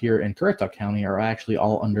then up here in Currituck County are actually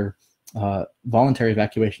all under voluntary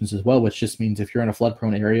evacuations as well, which just means if you're in a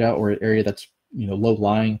flood-prone area or an area that's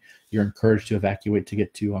low-lying, you're encouraged to evacuate to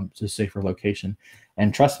get to a safer location.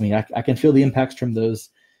 And trust me, I can feel the impacts from those.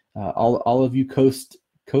 All of you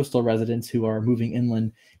coastal residents who are moving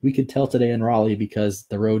inland, we could tell today in Raleigh because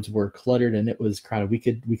the roads were cluttered and it was crowded.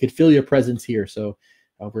 We could feel your presence here. So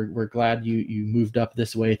we're glad you moved up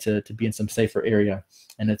this way to be in some safer area,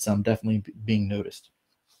 and it's definitely being noticed.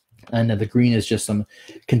 And the green is just some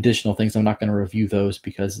conditional things. I'm not going to review those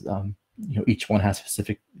because each one has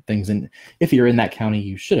specific things. And if you're in that county,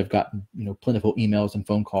 you should have gotten plentiful emails and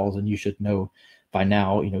phone calls, and you should know by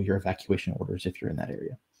now your evacuation orders if you're in that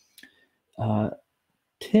area.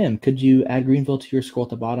 Tim, could you add Greenville to your scroll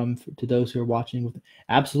at the bottom to those who are watching?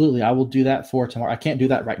 Absolutely, I will do that for tomorrow. I can't do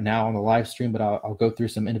that right now on the live stream, but I'll go through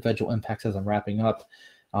some individual impacts as I'm wrapping up.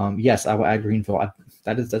 Yes, I will add Greenville.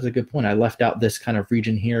 That's a good point. I left out this kind of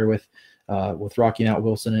region here with Rocky Mount,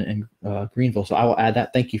 Wilson, and Greenville, so I will add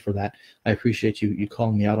that. Thank you for that. I appreciate you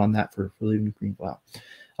calling me out on that for leaving Greenville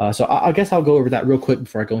out. So I guess I'll go over that real quick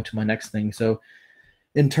before I go into my next thing. So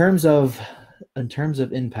in terms of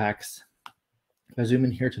impacts, if I zoom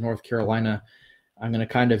in here to North Carolina, I'm going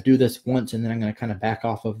to kind of do this once, and then I'm going to kind of back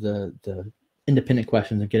off of the independent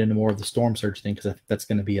questions and get into more of the storm surge thing because I think that's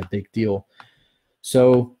going to be a big deal.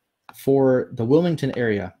 So for the Wilmington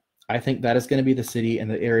area, I think that is going to be the city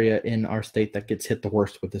and the area in our state that gets hit the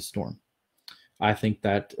worst with this storm. I think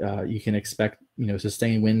that you can expect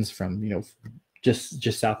sustained winds from just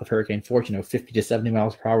south of Hurricane Force, 50 to 70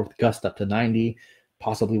 miles per hour with gusts up to 90,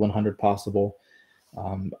 possibly 100 possible.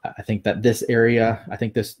 I think that this area,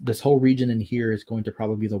 this whole region in here is going to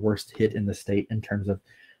probably be the worst hit in the state in terms of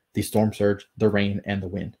the storm surge, the rain, and the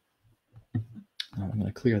wind. I'm going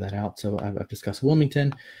to clear that out. So I've discussed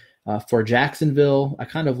Wilmington. For Jacksonville, I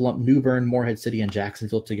kind of lump New Bern, Morehead City, and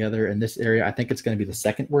Jacksonville together in this area. I think it's going to be the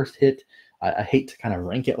second worst hit. I hate to kind of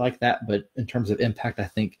rank it like that, but in terms of impact, I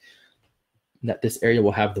think that this area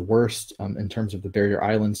will have the worst in terms of the barrier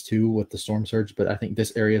islands too with the storm surge. But I think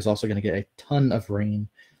this area is also going to get a ton of rain,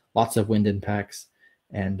 lots of wind impacts,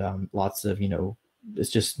 and lots of,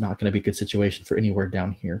 it's just not going to be a good situation for anywhere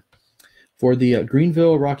down here. For the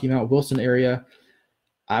Greenville, Rocky Mount, Wilson area,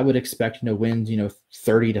 I would expect, winds,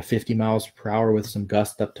 30 to 50 miles per hour with some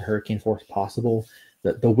gusts up to hurricane force possible.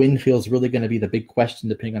 The wind feel is really going to be the big question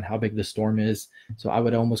depending on how big the storm is. So I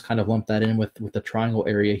would almost kind of lump that in with the triangle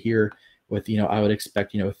area here with, I would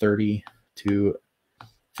expect, 30 to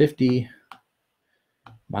 50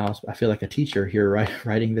 miles. I feel like a teacher here, right,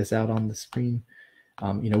 writing this out on the screen.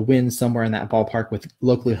 Winds somewhere in that ballpark with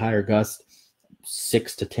locally higher gusts,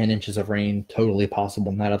 6 to 10 inches of rain, totally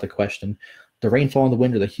possible, not out of the question. The rainfall and the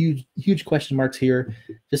wind are the huge question marks here.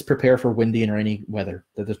 Just prepare for windy and rainy weather.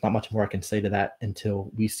 There's not much more I can say to that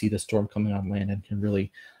until we see the storm coming on land and can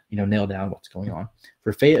really, nail down what's going on.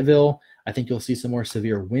 For Fayetteville, I think you'll see some more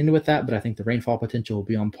severe wind with that, but I think the rainfall potential will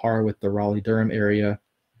be on par with the Raleigh-Durham area.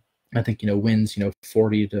 I think, winds,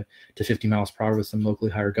 40 to 50 miles per hour with some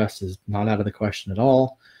locally higher gusts is not out of the question at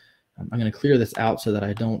all. I'm going to clear this out so that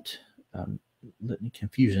I don't let any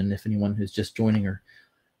confusion if anyone who's just joining or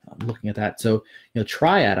looking at that. So,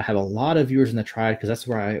 Triad, I have a lot of viewers in the Triad because that's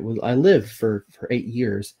where I lived for 8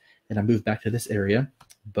 years, and I moved back to this area.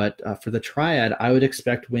 But for the Triad, I would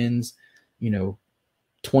expect winds,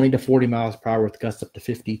 20 to 40 miles per hour with gusts up to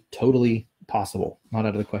 50, totally possible, not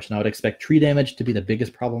out of the question. I would expect tree damage to be the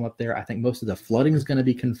biggest problem up there. I think most of the flooding is going to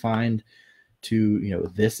be confined to,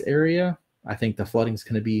 this area. I think the flooding is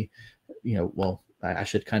going to be, well, I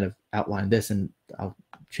should kind of outline this, and I'll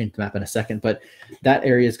change the map in a second, but that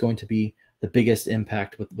area is going to be the biggest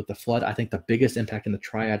impact with the flood. I think the biggest impact in the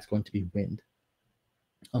Triad is going to be wind.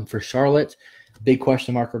 For Charlotte, big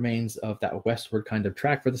question mark remains of that westward kind of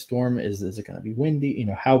track for the storm. Is it going to be windy?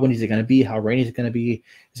 How windy is it going to be? How rainy is it going to be?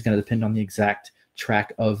 It's going to depend on the exact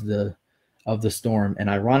track of the storm. And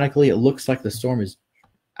ironically, it looks like the storm is,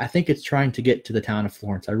 I think it's trying to get to the town of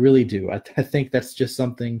Florence. I really do. I think that's just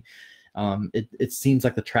something. It seems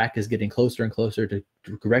like the track is getting closer and closer to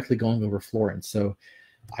directly going over Florence. So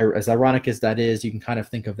as ironic as that is, you can kind of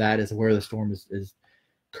think of that as where the storm is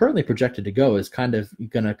currently projected to go, is kind of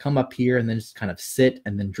going to come up here and then just kind of sit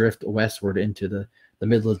and then drift westward into the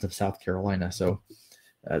Midlands of South Carolina. So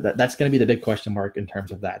that's going to be the big question mark in terms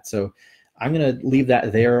of that. So I'm going to leave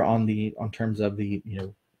that there on terms of the,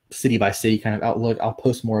 city by city kind of outlook. I'll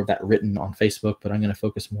post more of that written on Facebook, but I'm going to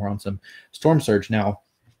focus more on some storm surge now.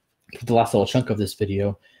 For the last little chunk of this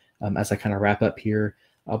video, as I kind of wrap up here,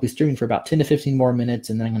 I'll be streaming for about 10 to 15 more minutes,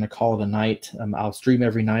 and then I'm going to call it a night. I'll stream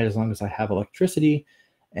every night as long as I have electricity.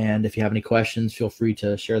 And if you have any questions, feel free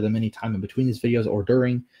to share them anytime in between these videos or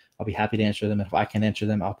during. I'll be happy to answer them. If I can't answer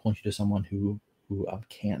them, I'll point you to someone who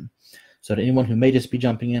can. So to anyone who may just be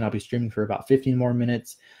jumping in, I'll be streaming for about 15 more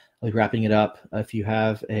minutes. I'll be wrapping it up. If you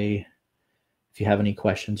have any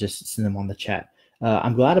questions, just send them on the chat.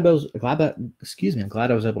 I'm glad I was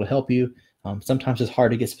able to help you. Sometimes it's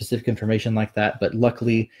hard to get specific information like that, but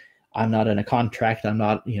luckily I'm not in a contract. I'm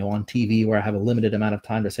not, on TV where I have a limited amount of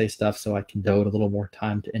time to say stuff, so I can devote a little more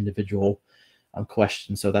time to individual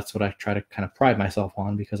questions. So that's what I try to kind of pride myself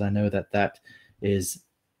on, because I know that is,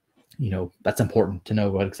 that's important to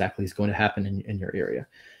know what exactly is going to happen in your area.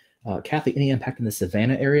 Kathy, any impact in the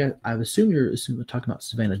Savannah area? I would assume you're talking about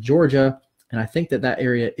Savannah, Georgia. And I think that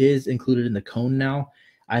area is included in the cone now.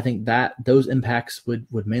 I think that those impacts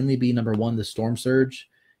would mainly be, number one, the storm surge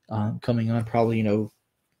coming on. Probably,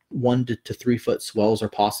 1 to 3 foot swells are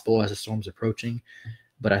possible as the storm's approaching.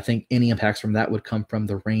 But I think any impacts from that would come from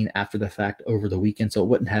the rain after the fact over the weekend. So it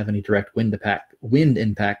wouldn't have any direct wind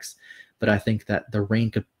impacts. But I think that the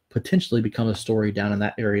rain could potentially become a story down in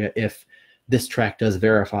that area if this track does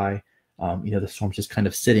verify. The storm's just kind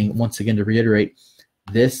of sitting. Once again, to reiterate,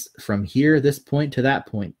 this from here, this point to that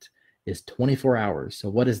point is 24 hours. So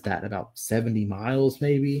what is that? About 70 miles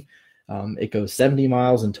maybe? It goes 70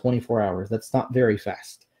 miles in 24 hours. That's not very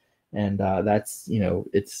fast. And that's,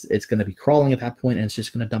 it's going to be crawling at that point, and it's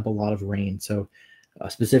just going to dump a lot of rain. So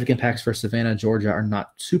specific impacts for Savannah, Georgia are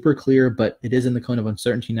not super clear, but it is in the cone of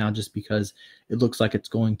uncertainty now just because it looks like it's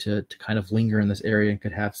going to kind of linger in this area and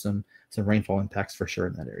could have some rainfall impacts for sure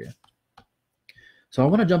in that area. So I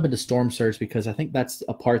want to jump into storm surge because I think that's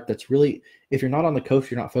a part that's really, if you're not on the coast,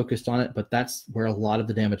 you're not focused on it, but that's where a lot of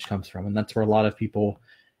the damage comes from. And that's where a lot of people,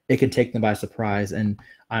 it can take them by surprise. And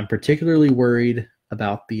I'm particularly worried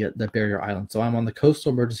about the barrier island. So I'm on the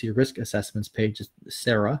Coastal Emergency Risk Assessments page,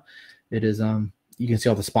 SARA. It is, you can see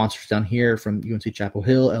all the sponsors down here from UNC Chapel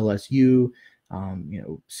Hill, LSU,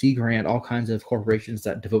 Sea Grant, all kinds of corporations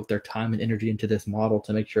that devote their time and energy into this model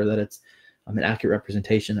to make sure that it's an accurate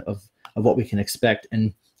representation of what we can expect.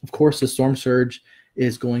 And of course, the storm surge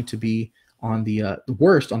is going to be on the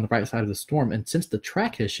worst on the right side of the storm. And since the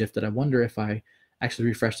track has shifted, I wonder if I actually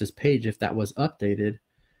refresh this page, if that was updated.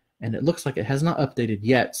 And it looks like it has not updated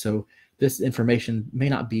yet. So this information may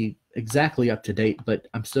not be exactly up to date, but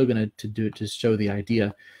I'm still going to do it to show the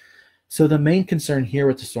idea. So the main concern here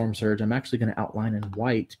with the storm surge, I'm actually going to outline in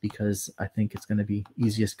white because I think it's going to be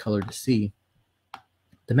easiest color to see.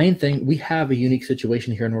 The main thing, we have a unique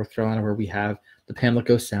situation here in North Carolina where we have the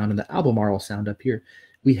Pamlico Sound and the Albemarle Sound up here.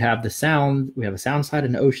 We have the sound, we have a sound side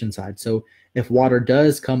and an ocean side. So if water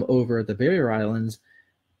does come over the barrier islands,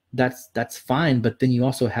 that's fine. But then you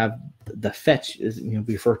also have the fetch, is we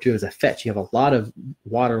refer to as a fetch. You have a lot of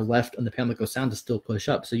water left on the Pamlico Sound to still push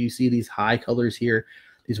up. So you see these high colors here.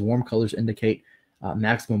 These warm colors indicate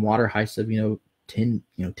maximum water heights of 10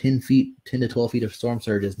 feet, 10 to 12 feet of storm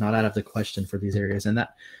surge is not out of the question for these areas, and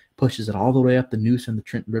that pushes it all the way up the Neuse and the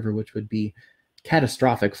Trenton River, which would be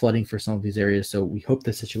catastrophic flooding for some of these areas. So we hope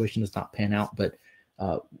the situation does not pan out, but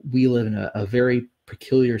we live in a very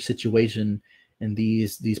peculiar situation in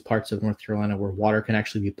these parts of North Carolina where water can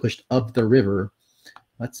actually be pushed up the river.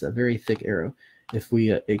 That's a very thick arrow. If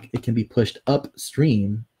we it can be pushed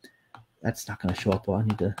upstream. That's not going to show up well. I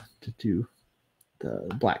need to do the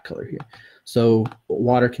black color here. So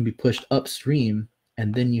water can be pushed upstream,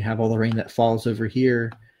 and then you have all the rain that falls over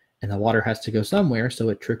here, and the water has to go somewhere, so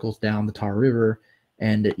it trickles down the Tar River,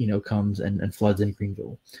 and it comes and floods in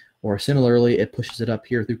Greenville. Or similarly, it pushes it up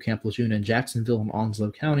here through Camp Lejeune and Jacksonville and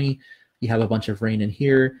Onslow County. You have a bunch of rain in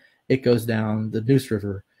here. It goes down the Neuse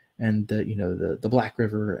River and the Black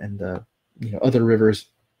River and the other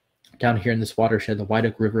rivers down here in this watershed, the White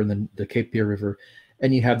Oak River and the Cape Fear River,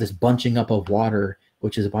 and you have this bunching up of water,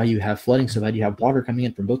 which is why you have flooding so bad. You have water coming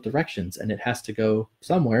in from both directions, and it has to go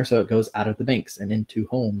somewhere, so it goes out of the banks and into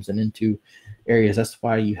homes and into areas. That's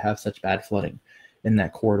why you have such bad flooding in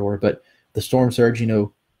that corridor. But the storm surge,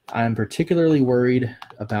 I'm particularly worried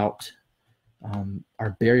about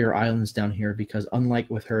our barrier islands down here, because unlike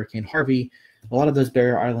with Hurricane Harvey, a lot of those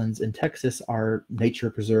barrier islands in Texas are nature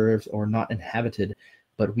preserves or not inhabited.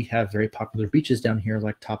 But we have very popular beaches down here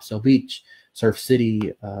like Topsail Beach, Surf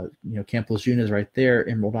City, Camp Lejeune is right there,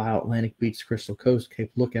 Emerald Isle, Atlantic Beach, Crystal Coast,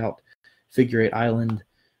 Cape Lookout, Figure 8 Island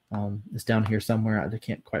is down here somewhere. I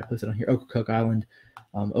can't quite place it on here. Ocracoke Island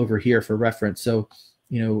over here for reference. So,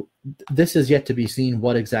 this is yet to be seen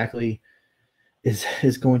what exactly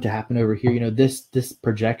is going to happen over here. This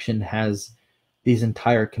projection has these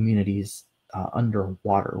entire communities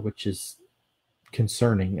underwater, which is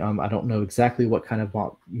concerning. I don't know exactly what kind of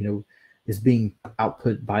is being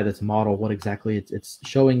output by this model, what exactly it's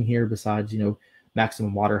showing here besides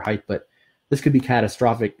maximum water height, but this could be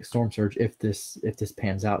catastrophic storm surge if this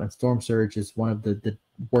pans out. And storm surge is one of the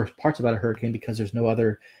worst parts about a hurricane because there's no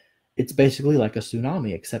other. It's basically like a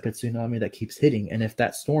tsunami, except it's a tsunami that keeps hitting. And if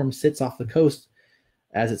that storm sits off the coast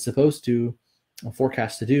as it's supposed to,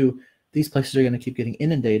 forecast to do, these places are going to keep getting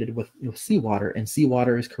inundated with seawater, and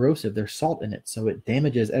seawater is corrosive. There's salt in it, so it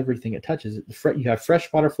damages everything it touches. You have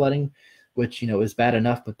freshwater flooding, which is bad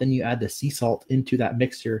enough, but then you add the sea salt into that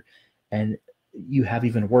mixture, and you have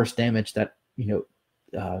even worse damage that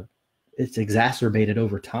it's exacerbated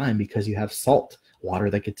over time because you have salt water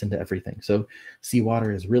that gets into everything. So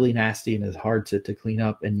seawater is really nasty and is hard to clean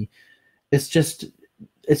up, and it's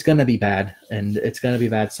going to be bad, and it's going to be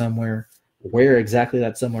bad somewhere. Where exactly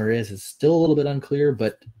that somewhere is still a little bit unclear,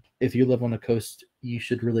 but if you live on the coast, you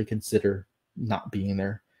should really consider not being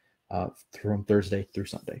there from Thursday through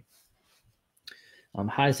Sunday.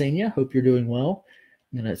 Hi, Zania. Hope you're doing well.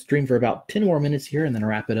 I'm going to stream for about 10 more minutes here and then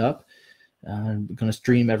wrap it up. I'm going to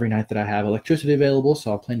stream every night that I have electricity available, so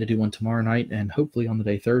I'll plan to do one tomorrow night and hopefully on the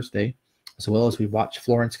day Thursday, as well as we watch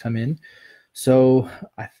Florence come in. So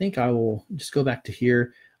I think I will just go back to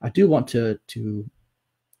here. I do want to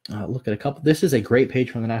look at a couple. This is a great page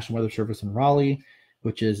from the National Weather Service in Raleigh,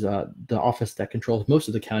 which is the office that controls most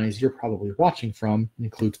of the counties you're probably watching from. It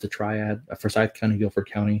includes the Triad, Forsyth County, Guilford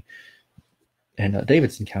County, and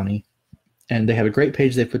Davidson County. And they have a great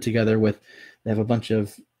page they put together they have a bunch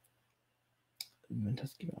of,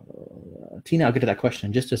 Tina, I'll get to that question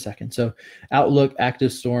in just a second. So outlook,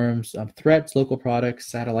 active storms, threats, local products,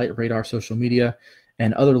 satellite, radar, social media,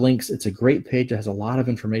 and other links. It's a great page that has a lot of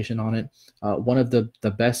information on it. One of the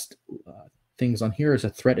best things on here is a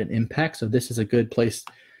threat and impact. So this is a good place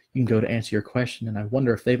you can go to answer your question. And I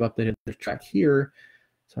wonder if they've updated their track here.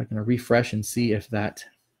 So I'm going to refresh and see if that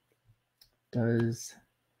does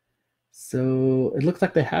So it looks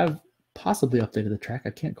like they have possibly updated the track. I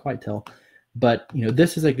can't quite tell. But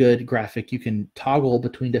this is a good graphic. You can toggle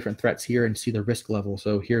between different threats here and see the risk level.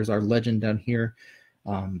 So here's our legend down here,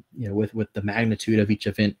 with the magnitude of each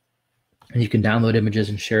event. And you can download images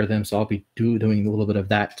and share them. So I'll be doing a little bit of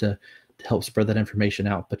that to help spread that information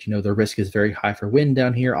out. But the risk is very high for wind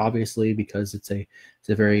down here, obviously, because it's a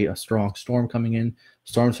very strong storm coming in.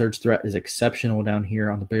 Storm surge threat is exceptional down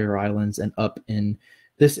here on the Barrier Islands and up in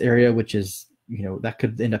this area, which is that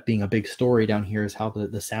could end up being a big story down here, is how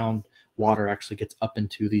the sound water actually gets up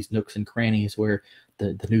into these nooks and crannies where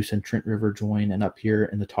the Neuse and Trent River join, and up here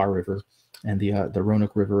in the Tar River and the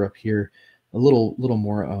Roanoke River up here, a little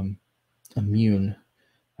more immune.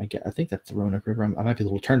 I think that's the Roanoke River. I might be a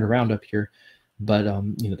little turned around up here, but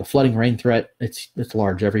the flooding rain threat, it's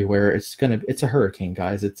large everywhere. It's a hurricane,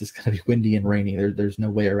 guys. It's just gonna be windy and rainy. There's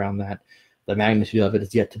no way around that. The magnitude of it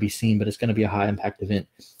is yet to be seen, but it's going to be a high impact event,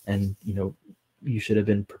 and you should have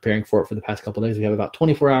been preparing for it for the past couple of days. We have about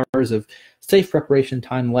 24 hours of safe preparation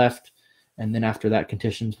time left, and then after that,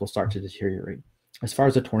 conditions will start to deteriorate. As far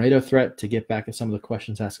as the tornado threat, to get back at some of the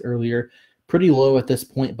questions asked earlier, pretty low at this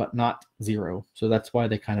point, but not zero. So that's why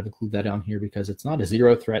they kind of include that down here, because it's not a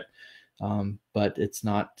zero threat, but it's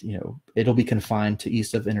not, it'll be confined to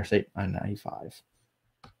east of Interstate 995.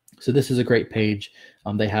 So this is a great page.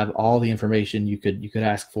 They have all the information you could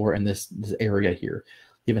ask for in this area here.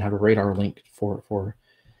 They even have a radar link for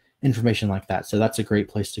information like that. So that's a great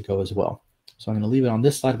place to go as well. So I'm going to leave it on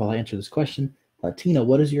this slide while I answer this question. Tina,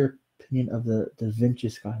 what is your opinion of the Da Vinci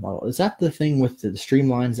Sky model? Is that the thing with the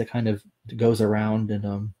streamlines that kind of goes around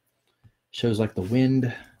and shows like the wind?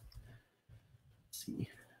 Let's see,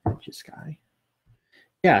 Da Vinci Sky.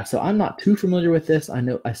 Yeah, so I'm not too familiar with this.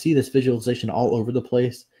 I see this visualization all over the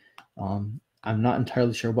place. I'm not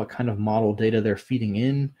entirely sure what kind of model data they're feeding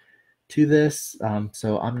in to this.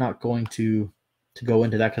 So I'm not going to go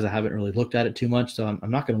into that because I haven't really looked at it too much. So I'm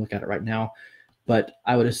not going to look at it right now. But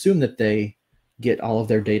I would assume that they get all of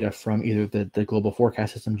their data from either the Global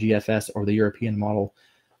Forecast System, GFS, or the European model.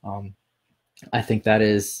 I think that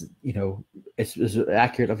is, it's as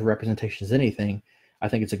accurate of a representation as anything. I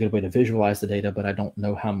think it's a good way to visualize the data, but I don't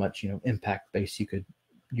know how much, impact base you could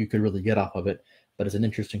really get off of it. But it's an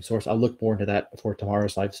interesting source. I'll look more into that before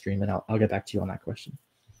tomorrow's live stream, and I'll get back to you on that question.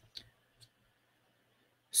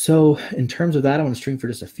 So in terms of that, I want to stream for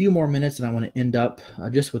just a few more minutes, and I want to end up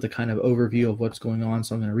just with a kind of overview of what's going on.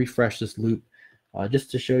 So I'm going to refresh this loop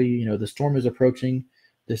just to show you, the storm is approaching.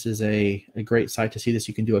 This is a great site to see this.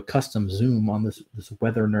 You can do a custom zoom on this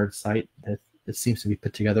weather nerd site that seems to be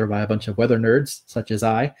put together by a bunch of weather nerds such as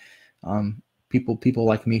I. People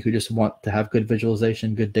like me who just want to have good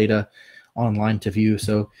visualization, good data online to view.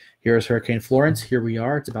 So here's Hurricane Florence. Here we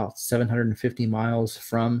are. It's about 750 miles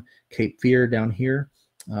from Cape Fear down here,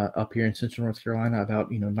 up here in central North Carolina, about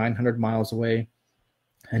 900 miles away,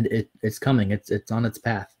 and it's coming. It's on its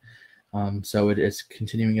path. So it is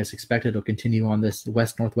continuing as expected. It'll continue on this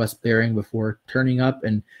west-northwest bearing before turning up.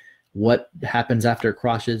 And what happens after it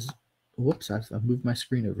crosses? Whoops! I've moved my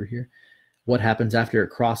screen over here. What happens after it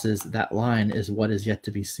crosses that line is what is yet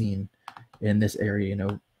to be seen in this area.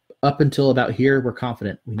 Up until about here, we're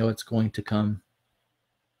confident. We know it's going to come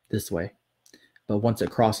this way. But once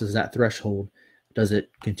it crosses that threshold, does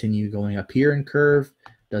it continue going up here and curve?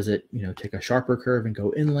 Does it, take a sharper curve and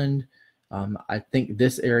go inland? I think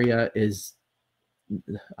this area is,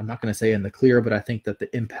 I'm not going to say in the clear, but I think that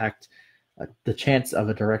the impact, the chance of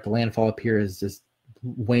a direct landfall up here is just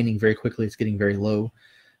waning very quickly. It's getting very low.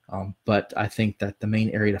 But I think that the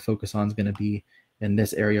main area to focus on is going to be in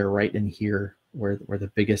this area right in here, where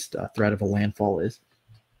the biggest threat of a landfall is.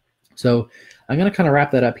 So I'm going to kind of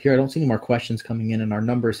wrap that up here. I don't see any more questions coming in, and our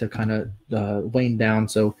numbers have kind of waned down.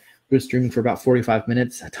 So we're streaming for about 45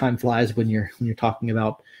 minutes. Time flies when you're talking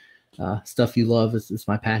about stuff you love. It's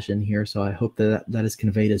my passion here. So I hope that is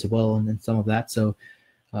conveyed as well, and then some of that. So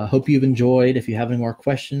hope you've enjoyed. If you have any more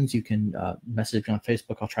questions, you can message me on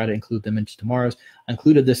Facebook. I'll try to include them into tomorrow's. I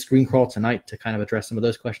included this screen crawl tonight to kind of address some of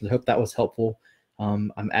those questions. I hope that was helpful.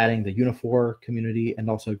 I'm adding the Unifor community and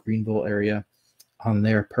also Greenville area on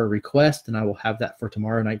there per request, and I will have that for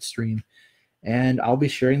tomorrow night's stream. And I'll be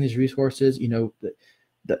sharing these resources.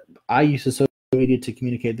 That I use social media to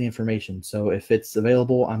communicate the information. So if it's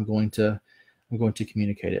available, I'm going to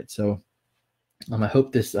communicate it. So I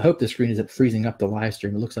hope this screen isn't freezing up the live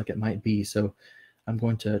stream. It looks like it might be. So I'm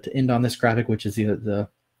going to end on this graphic, which is the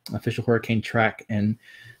official hurricane track, and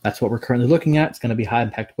that's what we're currently looking at. It's going to be high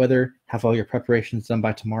impact weather. Have all your preparations done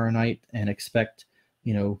by tomorrow night, and expect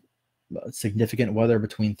significant weather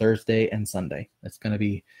between Thursday and Sunday. It's going to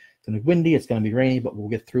be windy. It's going to be rainy, but we'll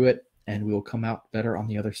get through it, and we will come out better on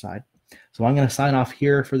the other side. So I'm going to sign off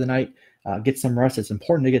here for the night. Get some rest. It's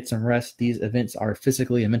important to get some rest. These events are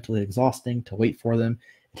physically and mentally exhausting to wait for them.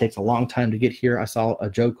 It takes a long time to get here. I saw a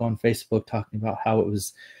joke on Facebook talking about how it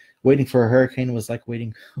was waiting for a hurricane was like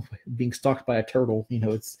being stalked by a turtle.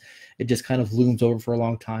 It just kind of looms over for a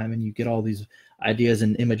long time, and you get all these ideas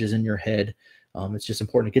and images in your head. It's just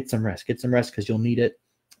important to get some rest. Get some rest because you'll need it,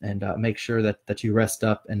 and make sure that you rest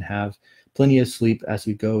up and have plenty of sleep as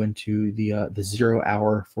we go into the 0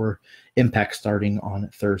 hour for Impact starting on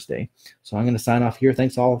Thursday. So I'm going to sign off here.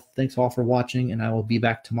 Thanks all for watching, and I will be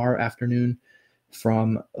back tomorrow afternoon for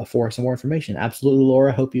some more information. Absolutely,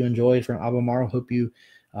 Laura. Hope you enjoyed from Albemarle. Hope you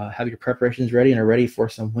have your preparations ready and are ready for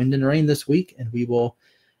some wind and rain this week, and we will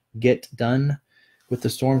get done with the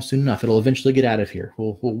storm soon enough. It'll eventually get out of here.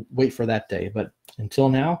 We'll wait for that day. But until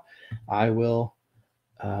now, I will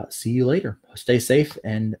see you later. Stay safe,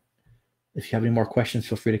 and if you have any more questions,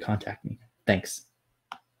 feel free to contact me. Thanks.